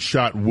with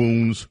gunshot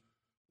wounds,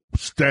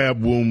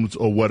 stab wounds,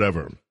 or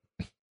whatever.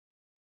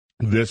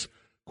 This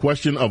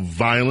question of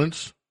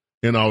violence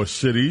in our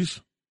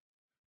cities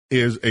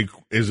is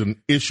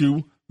an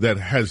issue that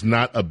has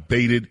not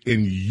abated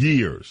in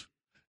years.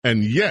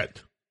 And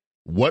yet,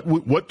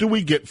 what do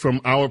we get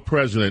from our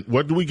president?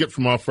 What do we get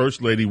from our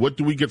first lady? What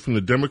do we get from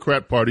the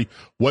Democrat Party?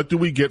 What do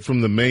we get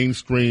from the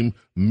mainstream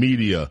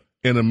media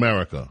in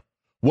America?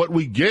 What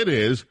we get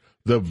is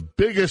the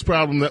biggest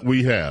problem that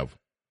we have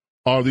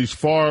are these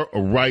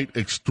far-right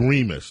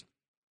extremists.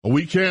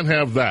 We can't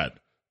have that.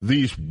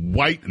 These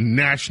white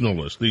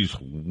nationalists, these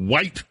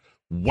white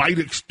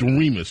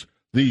extremists,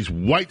 these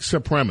white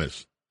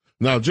supremacists.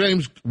 Now,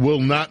 James will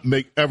not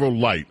make ever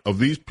light of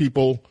these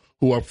people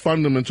who are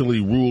fundamentally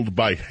ruled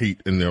by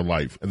hate in their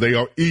life. They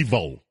are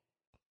evil.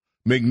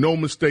 Make no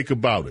mistake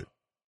about it.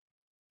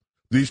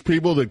 These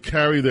people that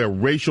carry their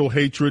racial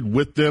hatred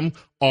with them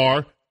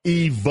are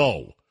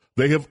evil.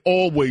 They have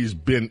always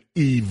been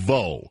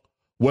evil.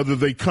 Whether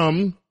they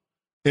come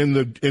in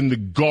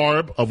the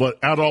garb of an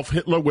Adolf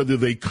Hitler, whether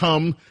they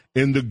come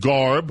in the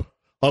garb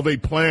of a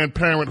Planned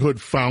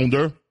Parenthood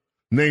founder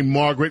named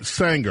Margaret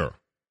Sanger.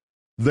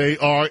 They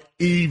are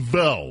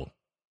evil.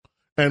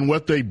 And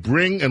what they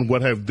bring and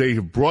they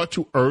have brought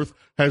to earth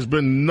has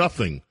been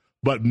nothing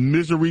but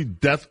misery,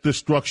 death,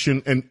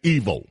 destruction, and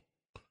evil.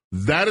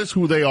 That is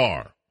who they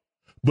are.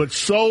 But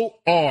so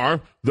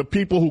are the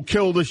people who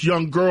killed this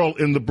young girl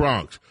in the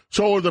Bronx.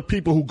 So are the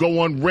people who go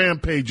on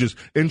rampages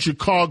in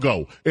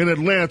Chicago, in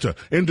Atlanta,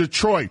 in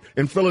Detroit,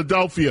 in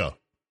Philadelphia,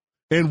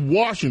 in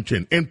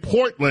Washington, in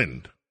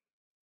Portland,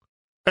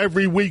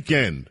 every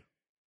weekend.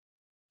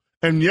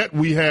 And yet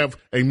we have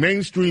a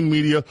mainstream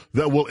media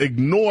that will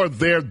ignore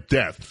their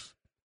deaths,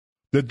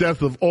 the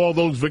death of all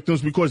those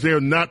victims, because they are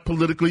not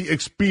politically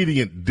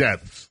expedient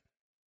deaths.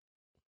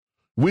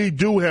 We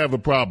do have a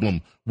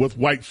problem with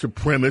white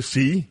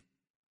supremacy.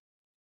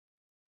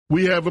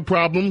 We have a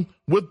problem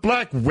with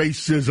black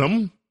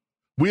racism.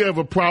 We have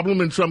a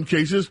problem in some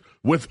cases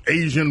with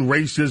Asian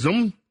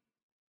racism.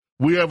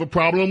 We have a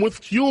problem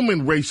with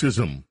human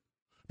racism,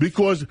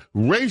 because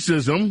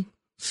racism,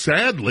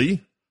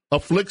 sadly,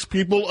 afflicts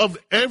people of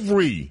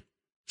every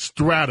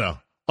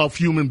strata of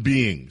human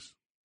beings.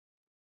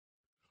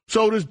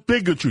 So does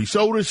bigotry,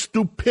 so does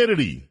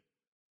stupidity.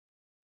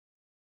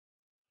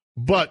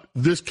 But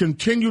this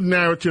continued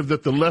narrative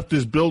that the left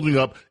is building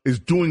up is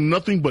doing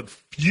nothing but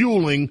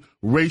fueling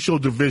racial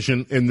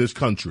division in this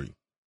country.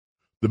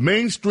 The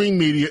mainstream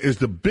media is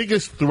the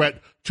biggest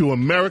threat to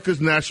America's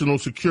national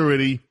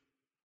security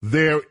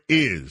there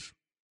is,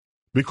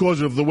 because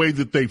of the way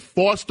that they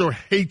foster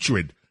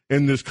hatred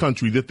in this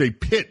country, that they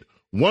pit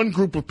one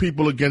group of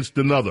people against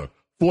another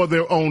for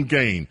their own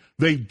gain.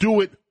 They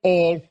do it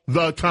all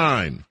the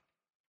time.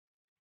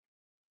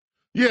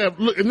 Yeah,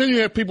 look, and then you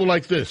have people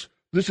like this.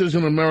 This is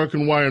an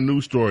American Wire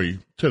news story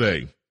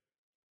today.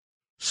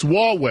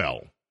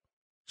 Swalwell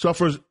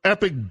suffers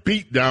epic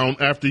beatdown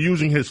after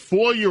using his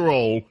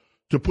 4-year-old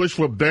to push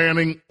for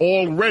banning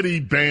already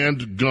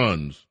banned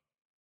guns.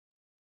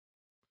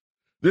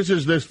 This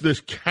is this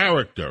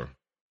character,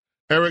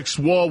 Eric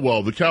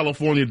Swalwell, the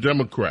California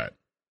Democrat.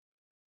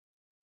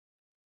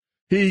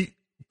 He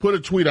put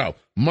a tweet out.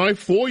 My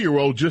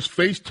 4-year-old just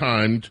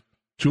FaceTimed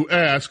to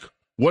ask,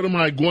 what am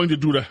I going to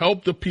do to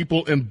help the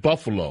people in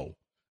Buffalo?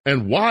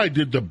 And why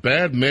did the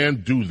bad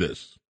man do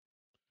this?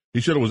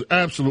 He said it was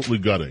absolutely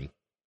gutting.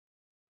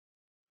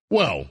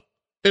 Well,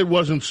 it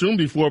wasn't soon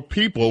before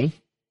people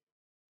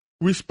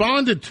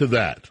responded to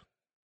that.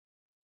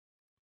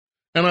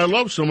 And I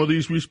love some of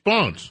these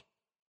responses.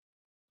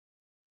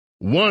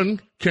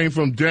 One came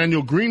from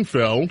Daniel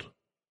Greenfeld,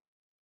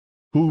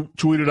 who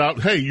tweeted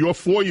out, hey, your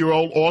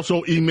 4-year-old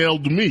also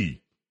emailed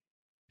me.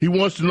 He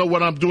wants to know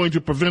what I'm doing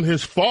to prevent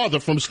his father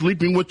from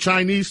sleeping with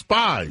Chinese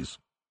spies.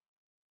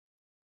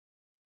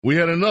 We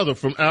had another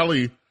from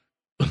Allie.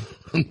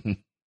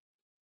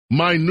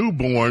 My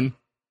newborn,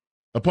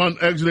 upon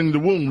exiting the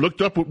womb,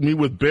 looked up at me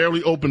with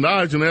barely opened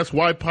eyes and asked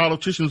why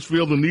politicians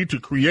feel the need to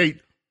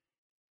create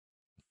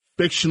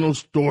fictional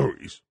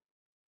stories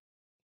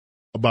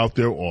about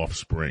their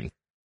offspring.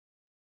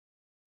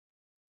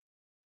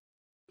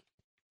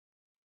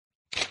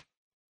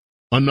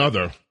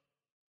 Another.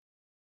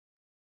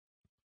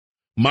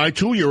 My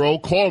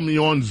 2-year-old called me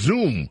on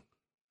Zoom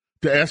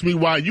to ask me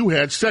why you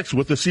had sex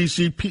with a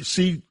CCP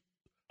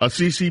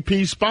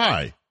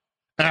spy.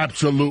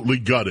 Absolutely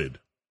gutted.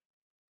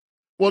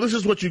 Well, this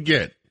is what you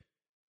get.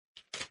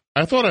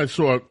 I thought I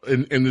saw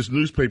in this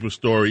newspaper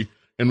story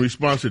in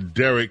response to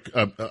Eric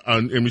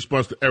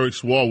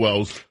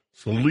Swalwell's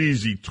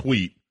sleazy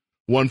tweet,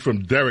 one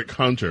from Derek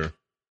Hunter.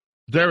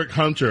 Derek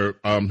Hunter,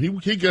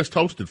 he guest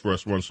hosted for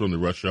us once on the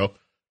Rush Show.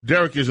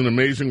 Derek is an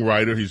amazing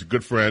writer. He's a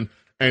good friend.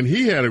 And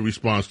he had a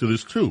response to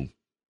this, too.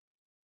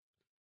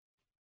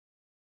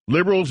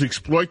 Liberals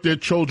exploit their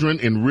children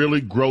in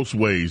really gross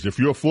ways. If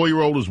your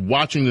 4-year-old is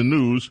watching the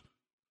news,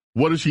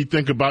 what does he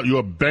think about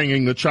your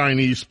banging the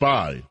Chinese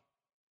spy?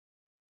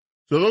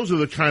 So those are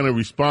the kind of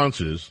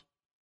responses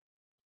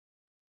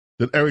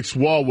that Eric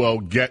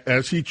Swalwell get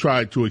as he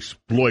tried to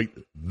exploit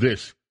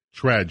this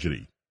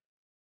tragedy.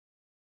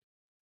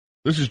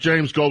 This is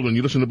James Golden.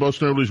 You listen to Bo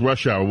Snerdley's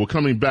Rush Hour. We're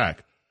coming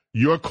back.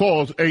 Your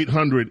calls,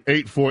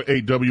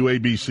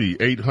 800-848-WABC,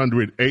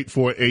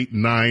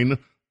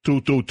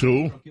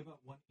 800-848-9222.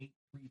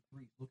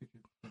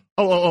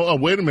 Oh,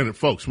 wait a minute,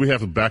 folks. We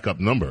have a backup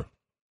number.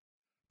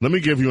 Let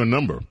me give you a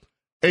number,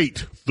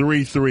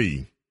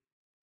 833.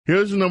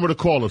 Here's the number to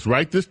call us.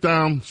 Write this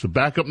down. It's a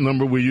backup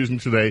number we're using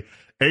today,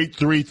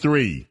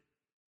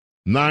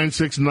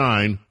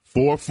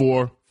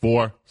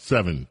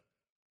 833-969-4447.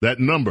 That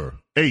number,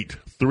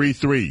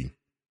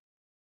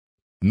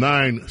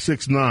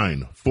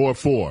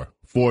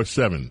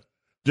 833-969-4447.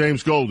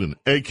 James Golden,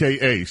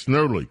 a.k.a.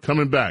 Snerdley,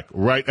 coming back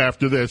right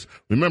after this.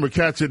 Remember,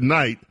 Cats at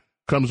Night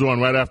comes on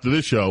right after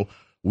this show.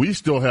 We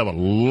still have a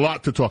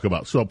lot to talk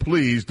about, so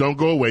please don't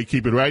go away.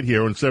 Keep it right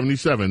here on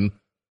 77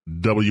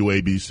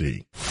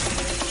 WABC.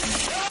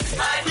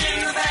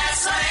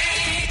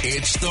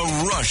 It's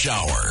the Rush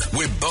Hour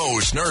with Bo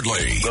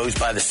Snerdley. Goes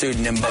by the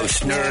pseudonym Bo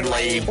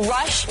Snerdley.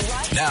 Rush.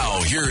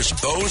 Now, here's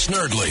Bo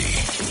Snerdley.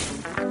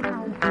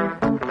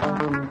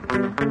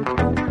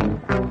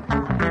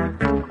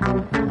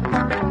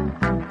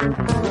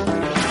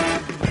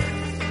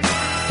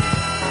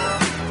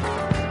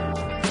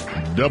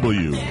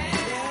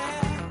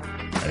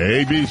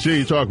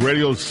 WABC Talk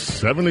Radio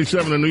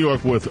 77 in New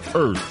York with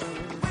Earth,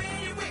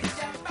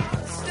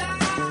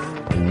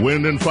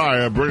 Wind, and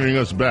Fire bringing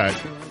us back.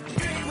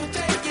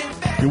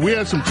 We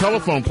had some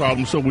telephone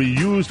problems, so we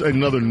used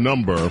another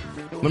number.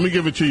 Let me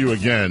give it to you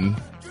again.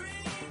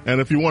 And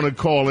if you want to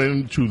call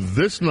in to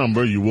this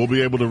number, you will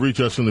be able to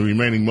reach us in the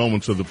remaining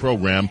moments of the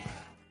program.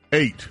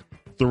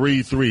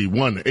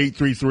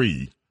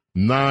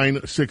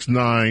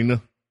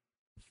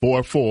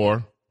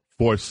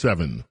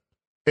 833-1-833-969-4447.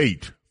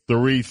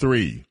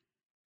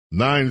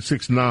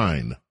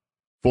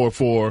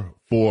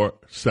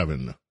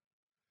 833-969-4447.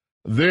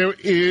 There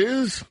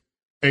is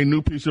a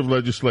new piece of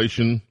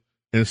legislation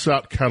in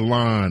South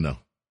Carolina.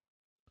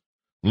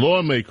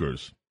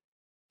 Lawmakers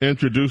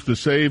introduced the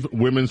Save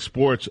Women's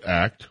Sports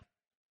Act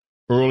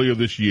earlier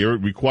this year.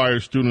 It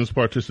requires students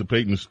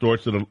participate in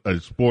sports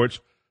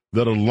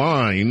that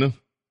align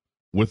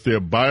with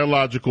their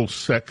biological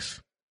sex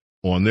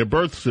on their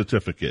birth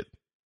certificate.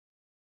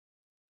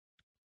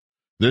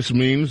 This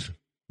means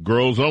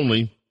girls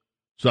only.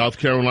 South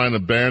Carolina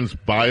bans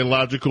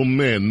biological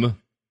men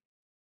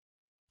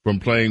from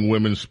playing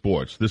women's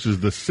sports. This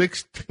is the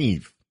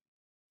 16th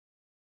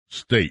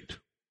state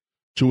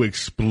to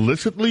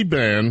explicitly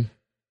ban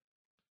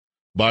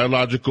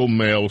biological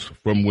males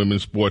from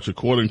women's sports,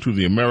 according to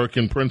the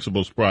American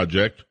Principles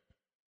Project.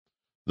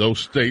 Those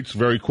states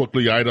very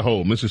quickly: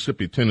 Idaho,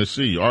 Mississippi,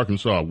 Tennessee,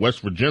 Arkansas,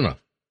 West Virginia,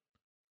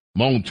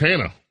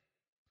 Montana,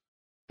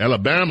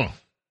 Alabama,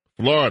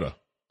 Florida,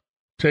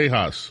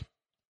 Texas,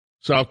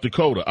 South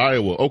Dakota,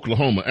 Iowa,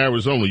 Oklahoma,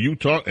 Arizona,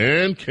 Utah,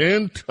 and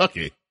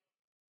Kentucky.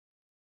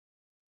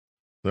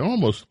 They're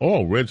almost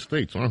all red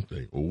states, aren't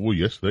they? Oh,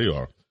 yes, they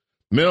are.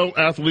 Male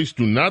athletes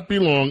do not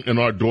belong in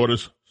our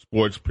daughters'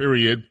 sports,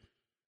 period.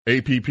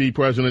 APP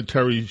President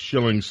Terry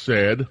Schilling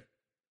said,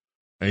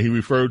 and he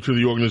referred to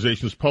the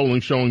organization's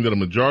polling showing that a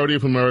majority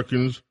of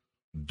Americans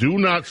do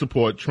not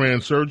support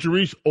trans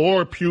surgeries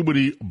or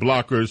puberty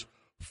blockers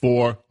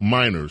for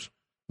minors.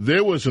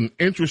 There was an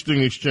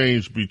interesting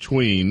exchange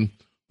between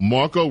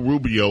Marco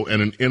Rubio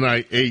and an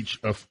NIH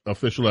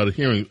official at a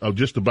hearing of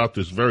just about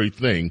this very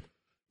thing.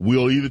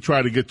 We'll either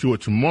try to get to it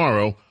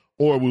tomorrow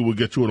or we will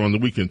get to it on the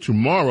weekend.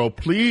 Tomorrow,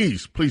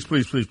 please,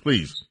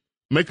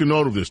 make a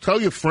note of this. Tell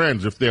your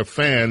friends, if they're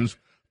fans,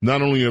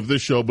 not only of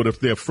this show, but if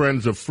they're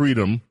friends of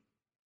freedom,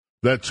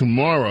 that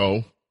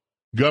tomorrow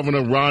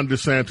Governor Ron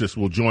DeSantis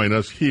will join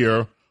us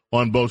here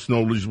on Bo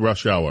Snerdley's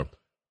Rush Hour.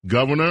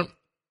 Governor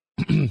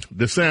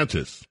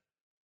DeSantis.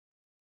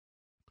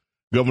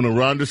 Governor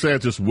Ron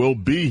DeSantis will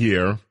be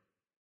here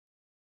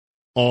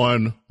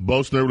on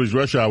Bo Snerdley's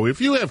Rush Hour.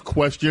 If you have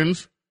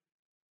questions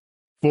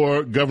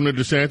for Governor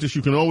DeSantis,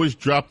 you can always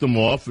drop them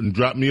off and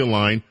drop me a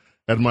line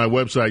at my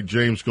website,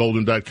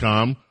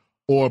 jamesgolden.com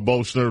or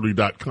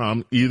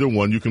bosnerdley.com, either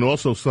one. You can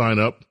also sign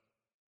up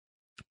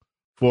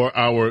for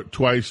our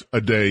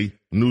twice-a-day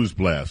news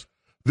blast.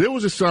 There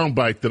was a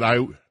soundbite that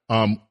I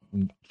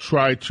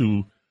tried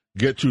to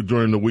get to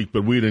during the week,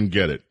 but we didn't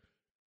get it.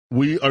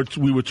 We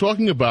were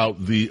talking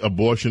about the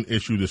abortion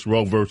issue, this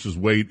Roe versus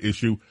Wade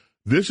issue.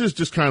 This is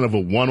just kind of a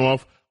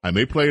one-off. I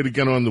may play it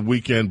again on the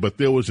weekend, but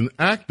there was an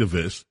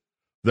activist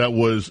that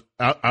was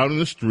out in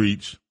the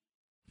streets,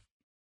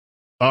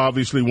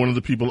 obviously one of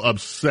the people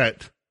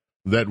upset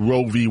that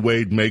Roe v.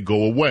 Wade may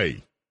go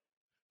away.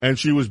 And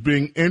she was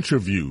being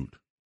interviewed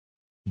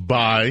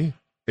by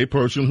a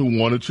person who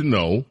wanted to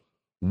know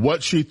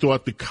what she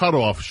thought the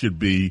cutoff should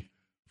be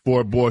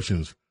for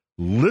abortions.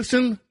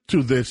 Listen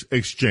to this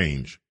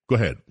exchange. Go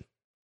ahead.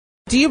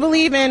 Do you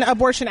believe in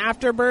abortion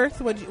after birth?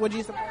 Would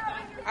you support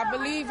that? I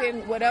believe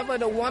in whatever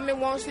the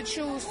woman wants to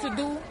choose to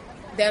do,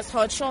 that's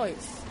her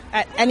choice.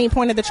 At any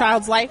point of the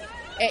child's life?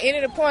 At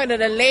any point of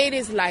the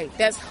lady's life,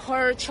 that's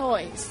her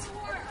choice.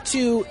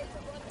 To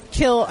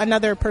kill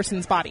another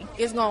person's body?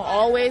 It's going to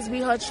always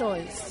be her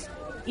choice.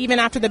 Even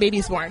after the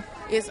baby's born?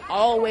 It's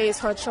always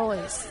her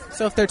choice.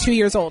 So if they're 2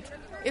 years old?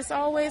 It's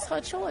always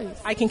her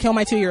choice. I can kill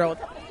my 2-year-old.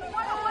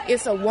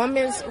 It's a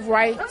woman's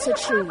right to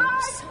choose.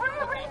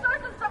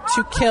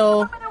 To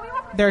kill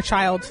their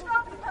child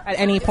at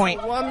any point.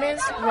 It's a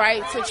woman's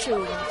right to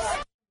choose.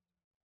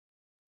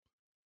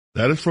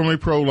 That is from a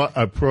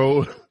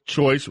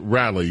pro-choice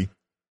rally.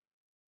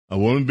 A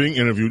woman being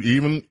interviewed,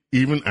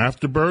 even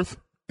after birth,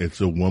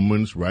 it's a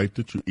woman's right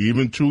to choose.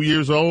 Even 2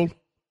 years old,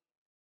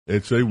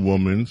 it's a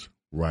woman's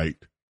right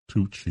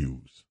to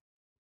choose.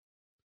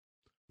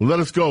 Well, let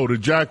us go to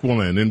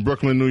Jacqueline in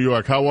Brooklyn, New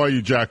York. How are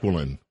you,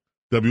 Jacqueline?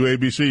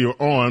 WABC, you're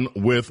on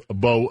with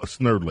Bo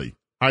Snerdley.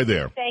 Hi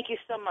there. Thank you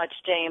so much,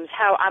 James.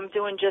 I'm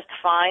doing just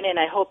fine, and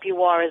I hope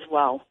you are as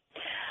well.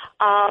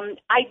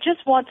 I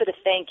just wanted to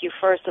thank you,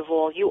 first of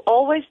all. You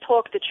always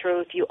talk the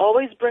truth. You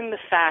always bring the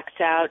facts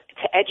out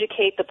to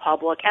educate the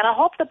public, and I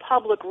hope the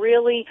public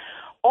really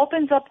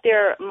opens up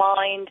their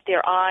mind,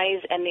 their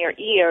eyes, and their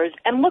ears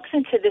and looks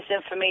into this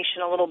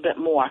information a little bit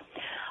more.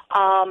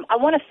 I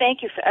want to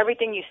thank you for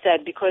everything you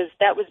said, because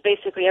that was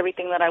basically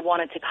everything that I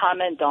wanted to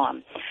comment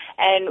on.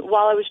 And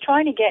while I was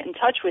trying to get in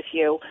touch with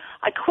you,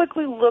 I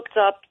quickly looked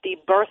up the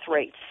birth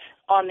rates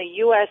on the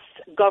U.S.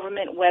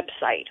 government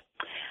website.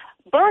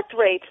 Birth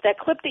rates, that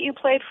clip that you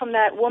played from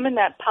that woman,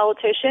 that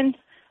politician,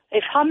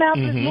 if her mouth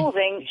is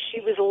moving,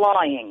 she was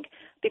lying.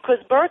 Because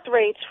birth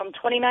rates from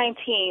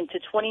 2019 to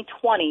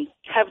 2020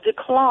 have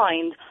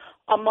declined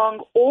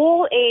among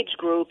all age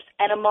groups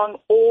and among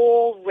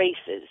all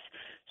races.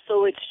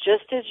 So it's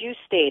just as you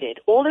stated.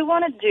 All they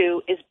want to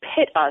do is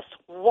pit us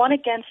one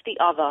against the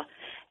other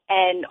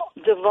and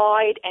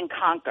divide and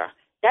conquer.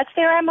 That's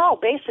their MO,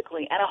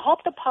 basically. And I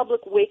hope the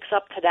public wakes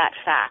up to that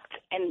fact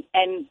and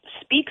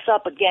speaks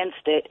up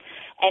against it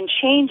and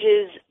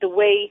changes the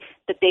way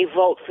that they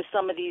vote for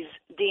some of these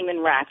demon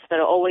rats that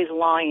are always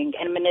lying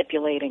and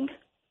manipulating.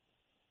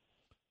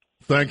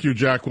 Thank you,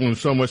 Jacqueline,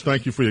 so much.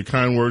 Thank you for your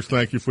kind words.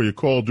 Thank you for your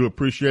call. Do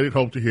appreciate it.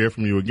 Hope to hear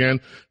from you again.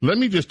 Let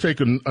me just take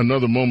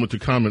another moment to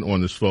comment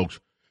on this, folks.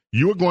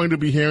 You are going to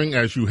be hearing,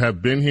 as you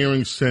have been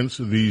hearing since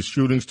these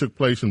shootings took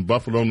place in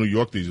Buffalo, New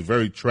York, these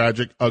very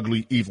tragic,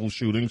 ugly, evil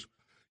shootings.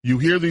 You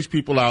hear these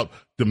people out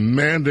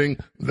demanding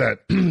that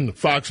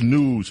Fox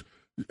News,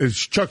 as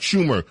Chuck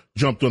Schumer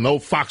jumped on,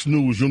 Fox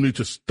News, you need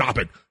to stop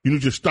it. You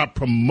need to stop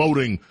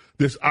promoting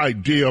this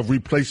idea of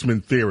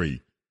replacement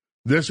theory.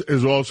 This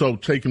is also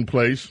taking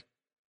place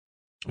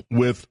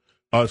with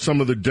some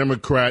of the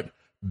Democrat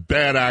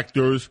bad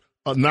actors,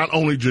 not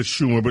only just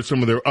Schumer, but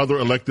some of their other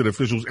elected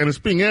officials, and it's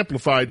being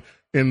amplified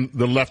in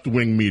the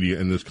left-wing media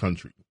in this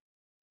country.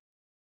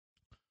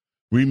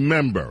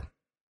 Remember,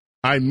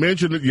 I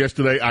mentioned it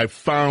yesterday. I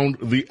found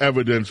the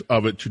evidence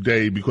of it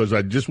today because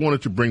I just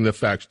wanted to bring the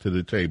facts to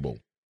the table.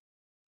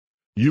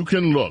 You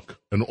can look,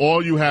 and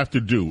all you have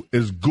to do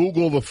is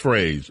Google the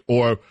phrase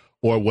or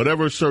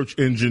whatever search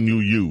engine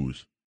you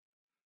use,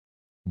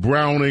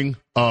 Browning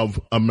of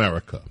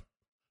America.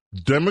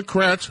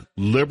 Democrats,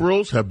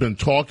 liberals have been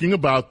talking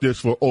about this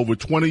for over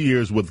 20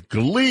 years with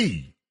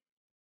glee,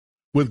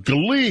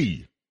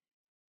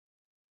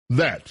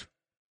 that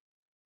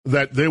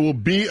there will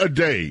be a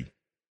day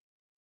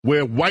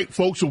where white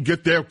folks will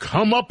get their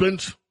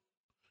comeuppance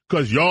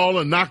because y'all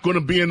are not going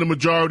to be in the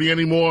majority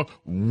anymore.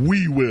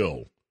 We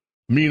will,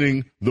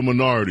 meaning the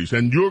minorities.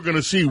 And you're going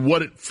to see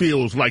what it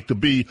feels like to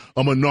be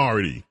a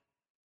minority.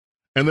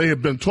 And they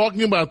have been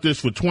talking about this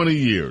for 20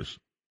 years.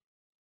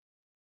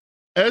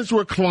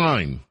 Ezra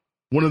Klein,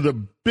 one of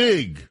the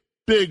big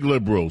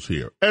liberals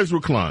here,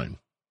 Ezra Klein,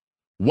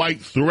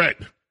 white threat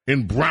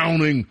in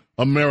Browning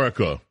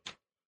America.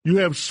 You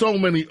have so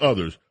many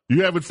others.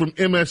 You have it from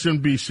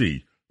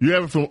MSNBC. You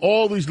have it from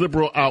all these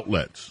liberal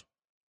outlets.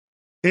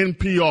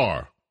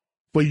 NPR,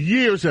 for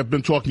years, have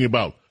been talking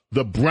about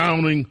the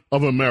Browning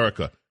of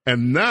America.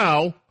 And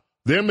now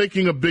they're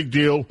making a big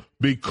deal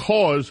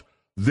because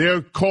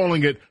they're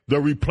calling it the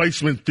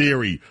replacement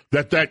theory,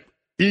 that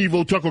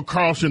evil Tucker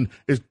Carlson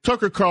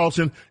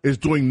is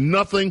doing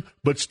nothing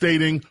but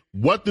stating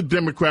what the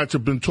Democrats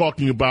have been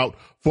talking about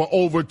for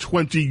over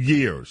 20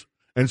 years.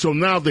 And so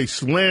now they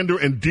slander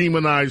and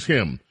demonize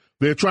him.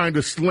 They're trying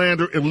to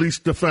slander Elise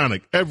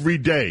Stefanik every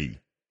day.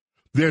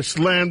 They're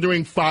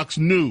slandering Fox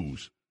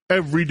News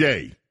every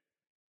day.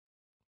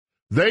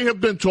 They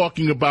have been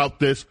talking about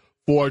this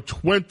for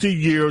 20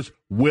 years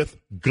with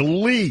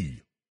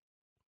glee.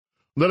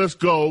 Let us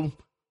go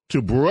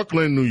to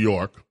Brooklyn, New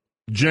York.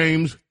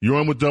 James, you're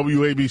on with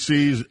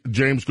WABC's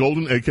James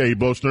Golden, a.k.a.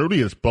 Bo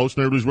Snerdley. It's Bo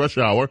Snerdley's Rush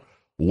Hour.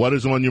 What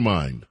is on your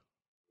mind?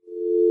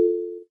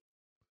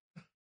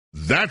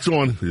 That's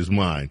on his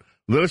mind.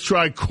 Let us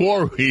try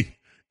Corey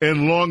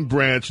in Long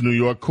Branch, New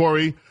York.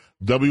 Corey,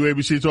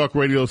 WABC Talk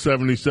Radio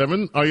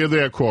 77. Are you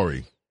there,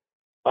 Corey?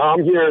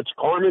 I'm here. It's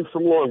Carmen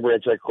from Long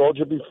Branch. I called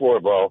you before,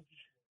 Bo.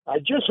 I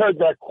just heard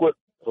that clip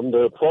from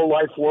the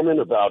pro-life woman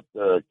about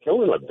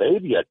killing a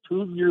baby at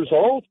 2 years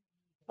old.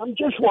 I'm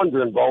just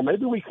wondering, Bo,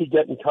 maybe we could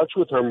get in touch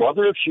with her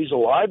mother if she's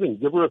alive and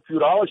give her a few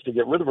dollars to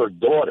get rid of her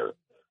daughter,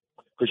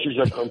 because she's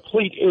a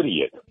complete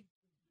idiot.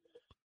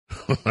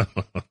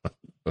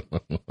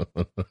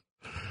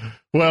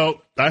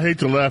 Well, I hate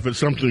to laugh at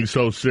something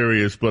so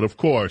serious, but of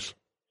course.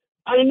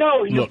 I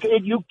know. You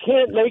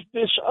can't make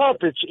this up.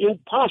 It's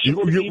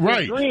impossible to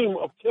even dream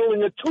of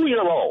killing a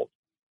 2-year-old.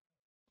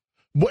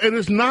 Well, it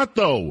is not,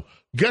 though.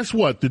 Guess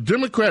what? The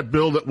Democrat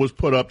bill that was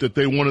put up that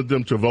they wanted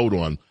them to vote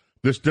on,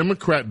 this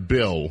Democrat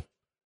bill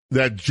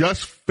that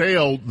just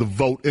failed the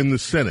vote in the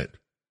Senate,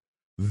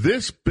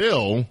 this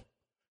bill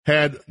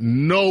had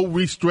no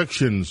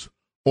restrictions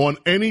on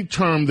any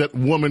term that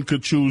woman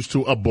could choose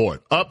to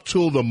abort up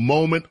till the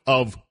moment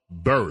of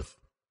birth.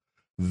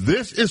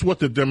 This is what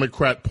the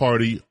Democrat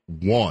Party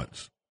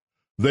wants.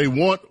 They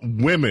want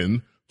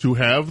women to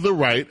have the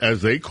right,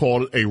 as they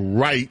call it, a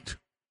right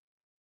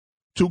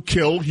to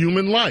kill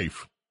human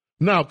life.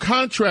 Now,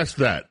 contrast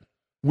that.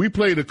 We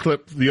played a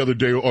clip the other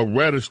day or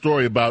read a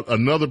story about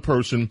another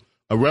person,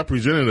 a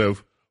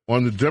representative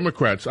on the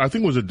Democrats, I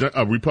think it was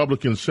a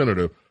Republican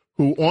senator,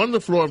 who on the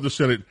floor of the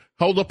Senate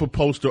held up a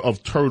poster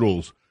of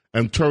turtles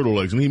and turtle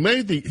eggs. And he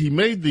made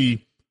the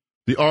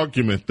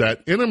argument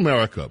that in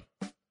America,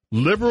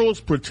 liberals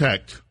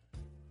protect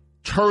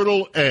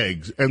turtle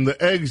eggs and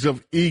the eggs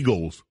of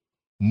eagles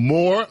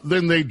more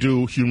than they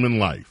do human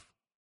life.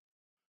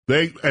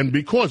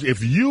 Because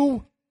if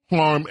you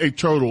harm a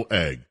turtle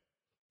egg,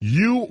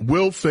 you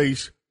will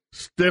face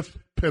stiff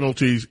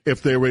penalties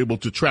if they're able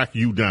to track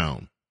you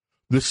down.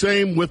 The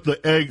same with the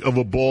egg of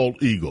a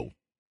bald eagle.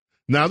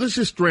 Now, this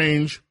is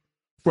strange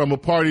from a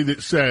party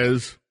that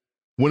says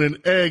when an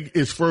egg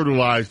is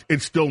fertilized,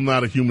 it's still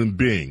not a human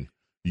being.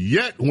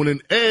 Yet, when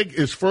an egg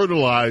is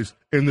fertilized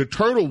in the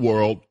turtle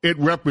world, it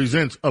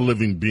represents a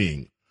living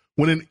being.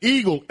 When an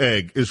eagle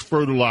egg is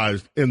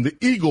fertilized in the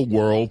eagle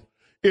world,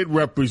 it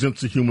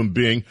represents a human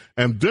being.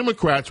 And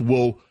Democrats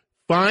will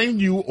fine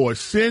you or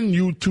send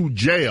you to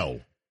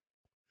jail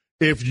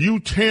if you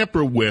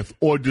tamper with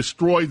or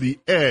destroy the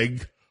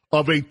egg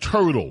of a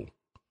turtle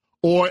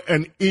or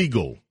an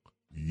eagle.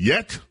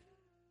 Yet,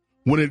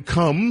 when it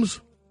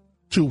comes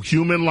to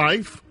human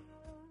life,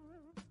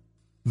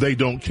 they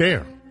don't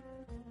care.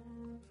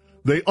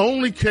 They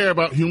only care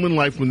about human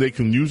life when they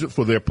can use it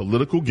for their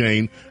political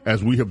gain,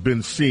 as we have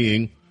been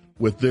seeing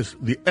with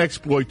the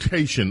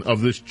exploitation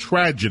of this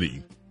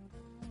tragedy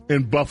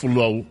in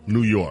Buffalo,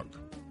 New York.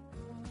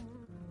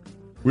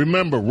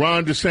 Remember,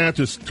 Ron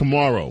DeSantis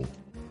tomorrow.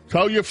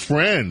 Tell your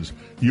friends.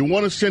 You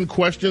want to send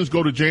questions?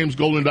 Go to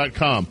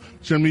jamesgolden.com.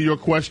 Send me your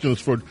questions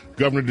for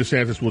Governor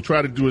DeSantis. We'll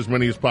try to do as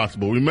many as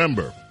possible.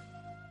 Remember,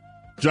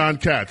 John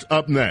Katz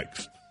up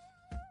next.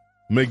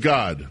 May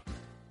God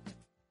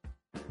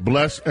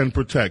bless and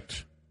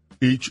protect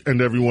each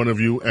and every one of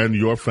you and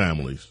your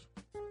families.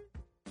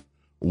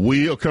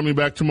 We are coming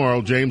back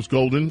tomorrow. James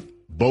Golden,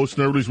 Bo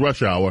Snerdley's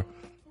Rush Hour,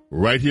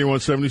 right here on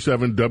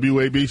 77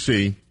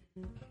 WABC.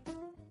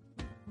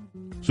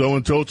 So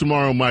until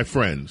tomorrow, my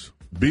friends,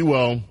 be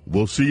well.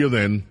 We'll see you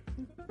then.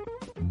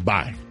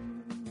 Bye.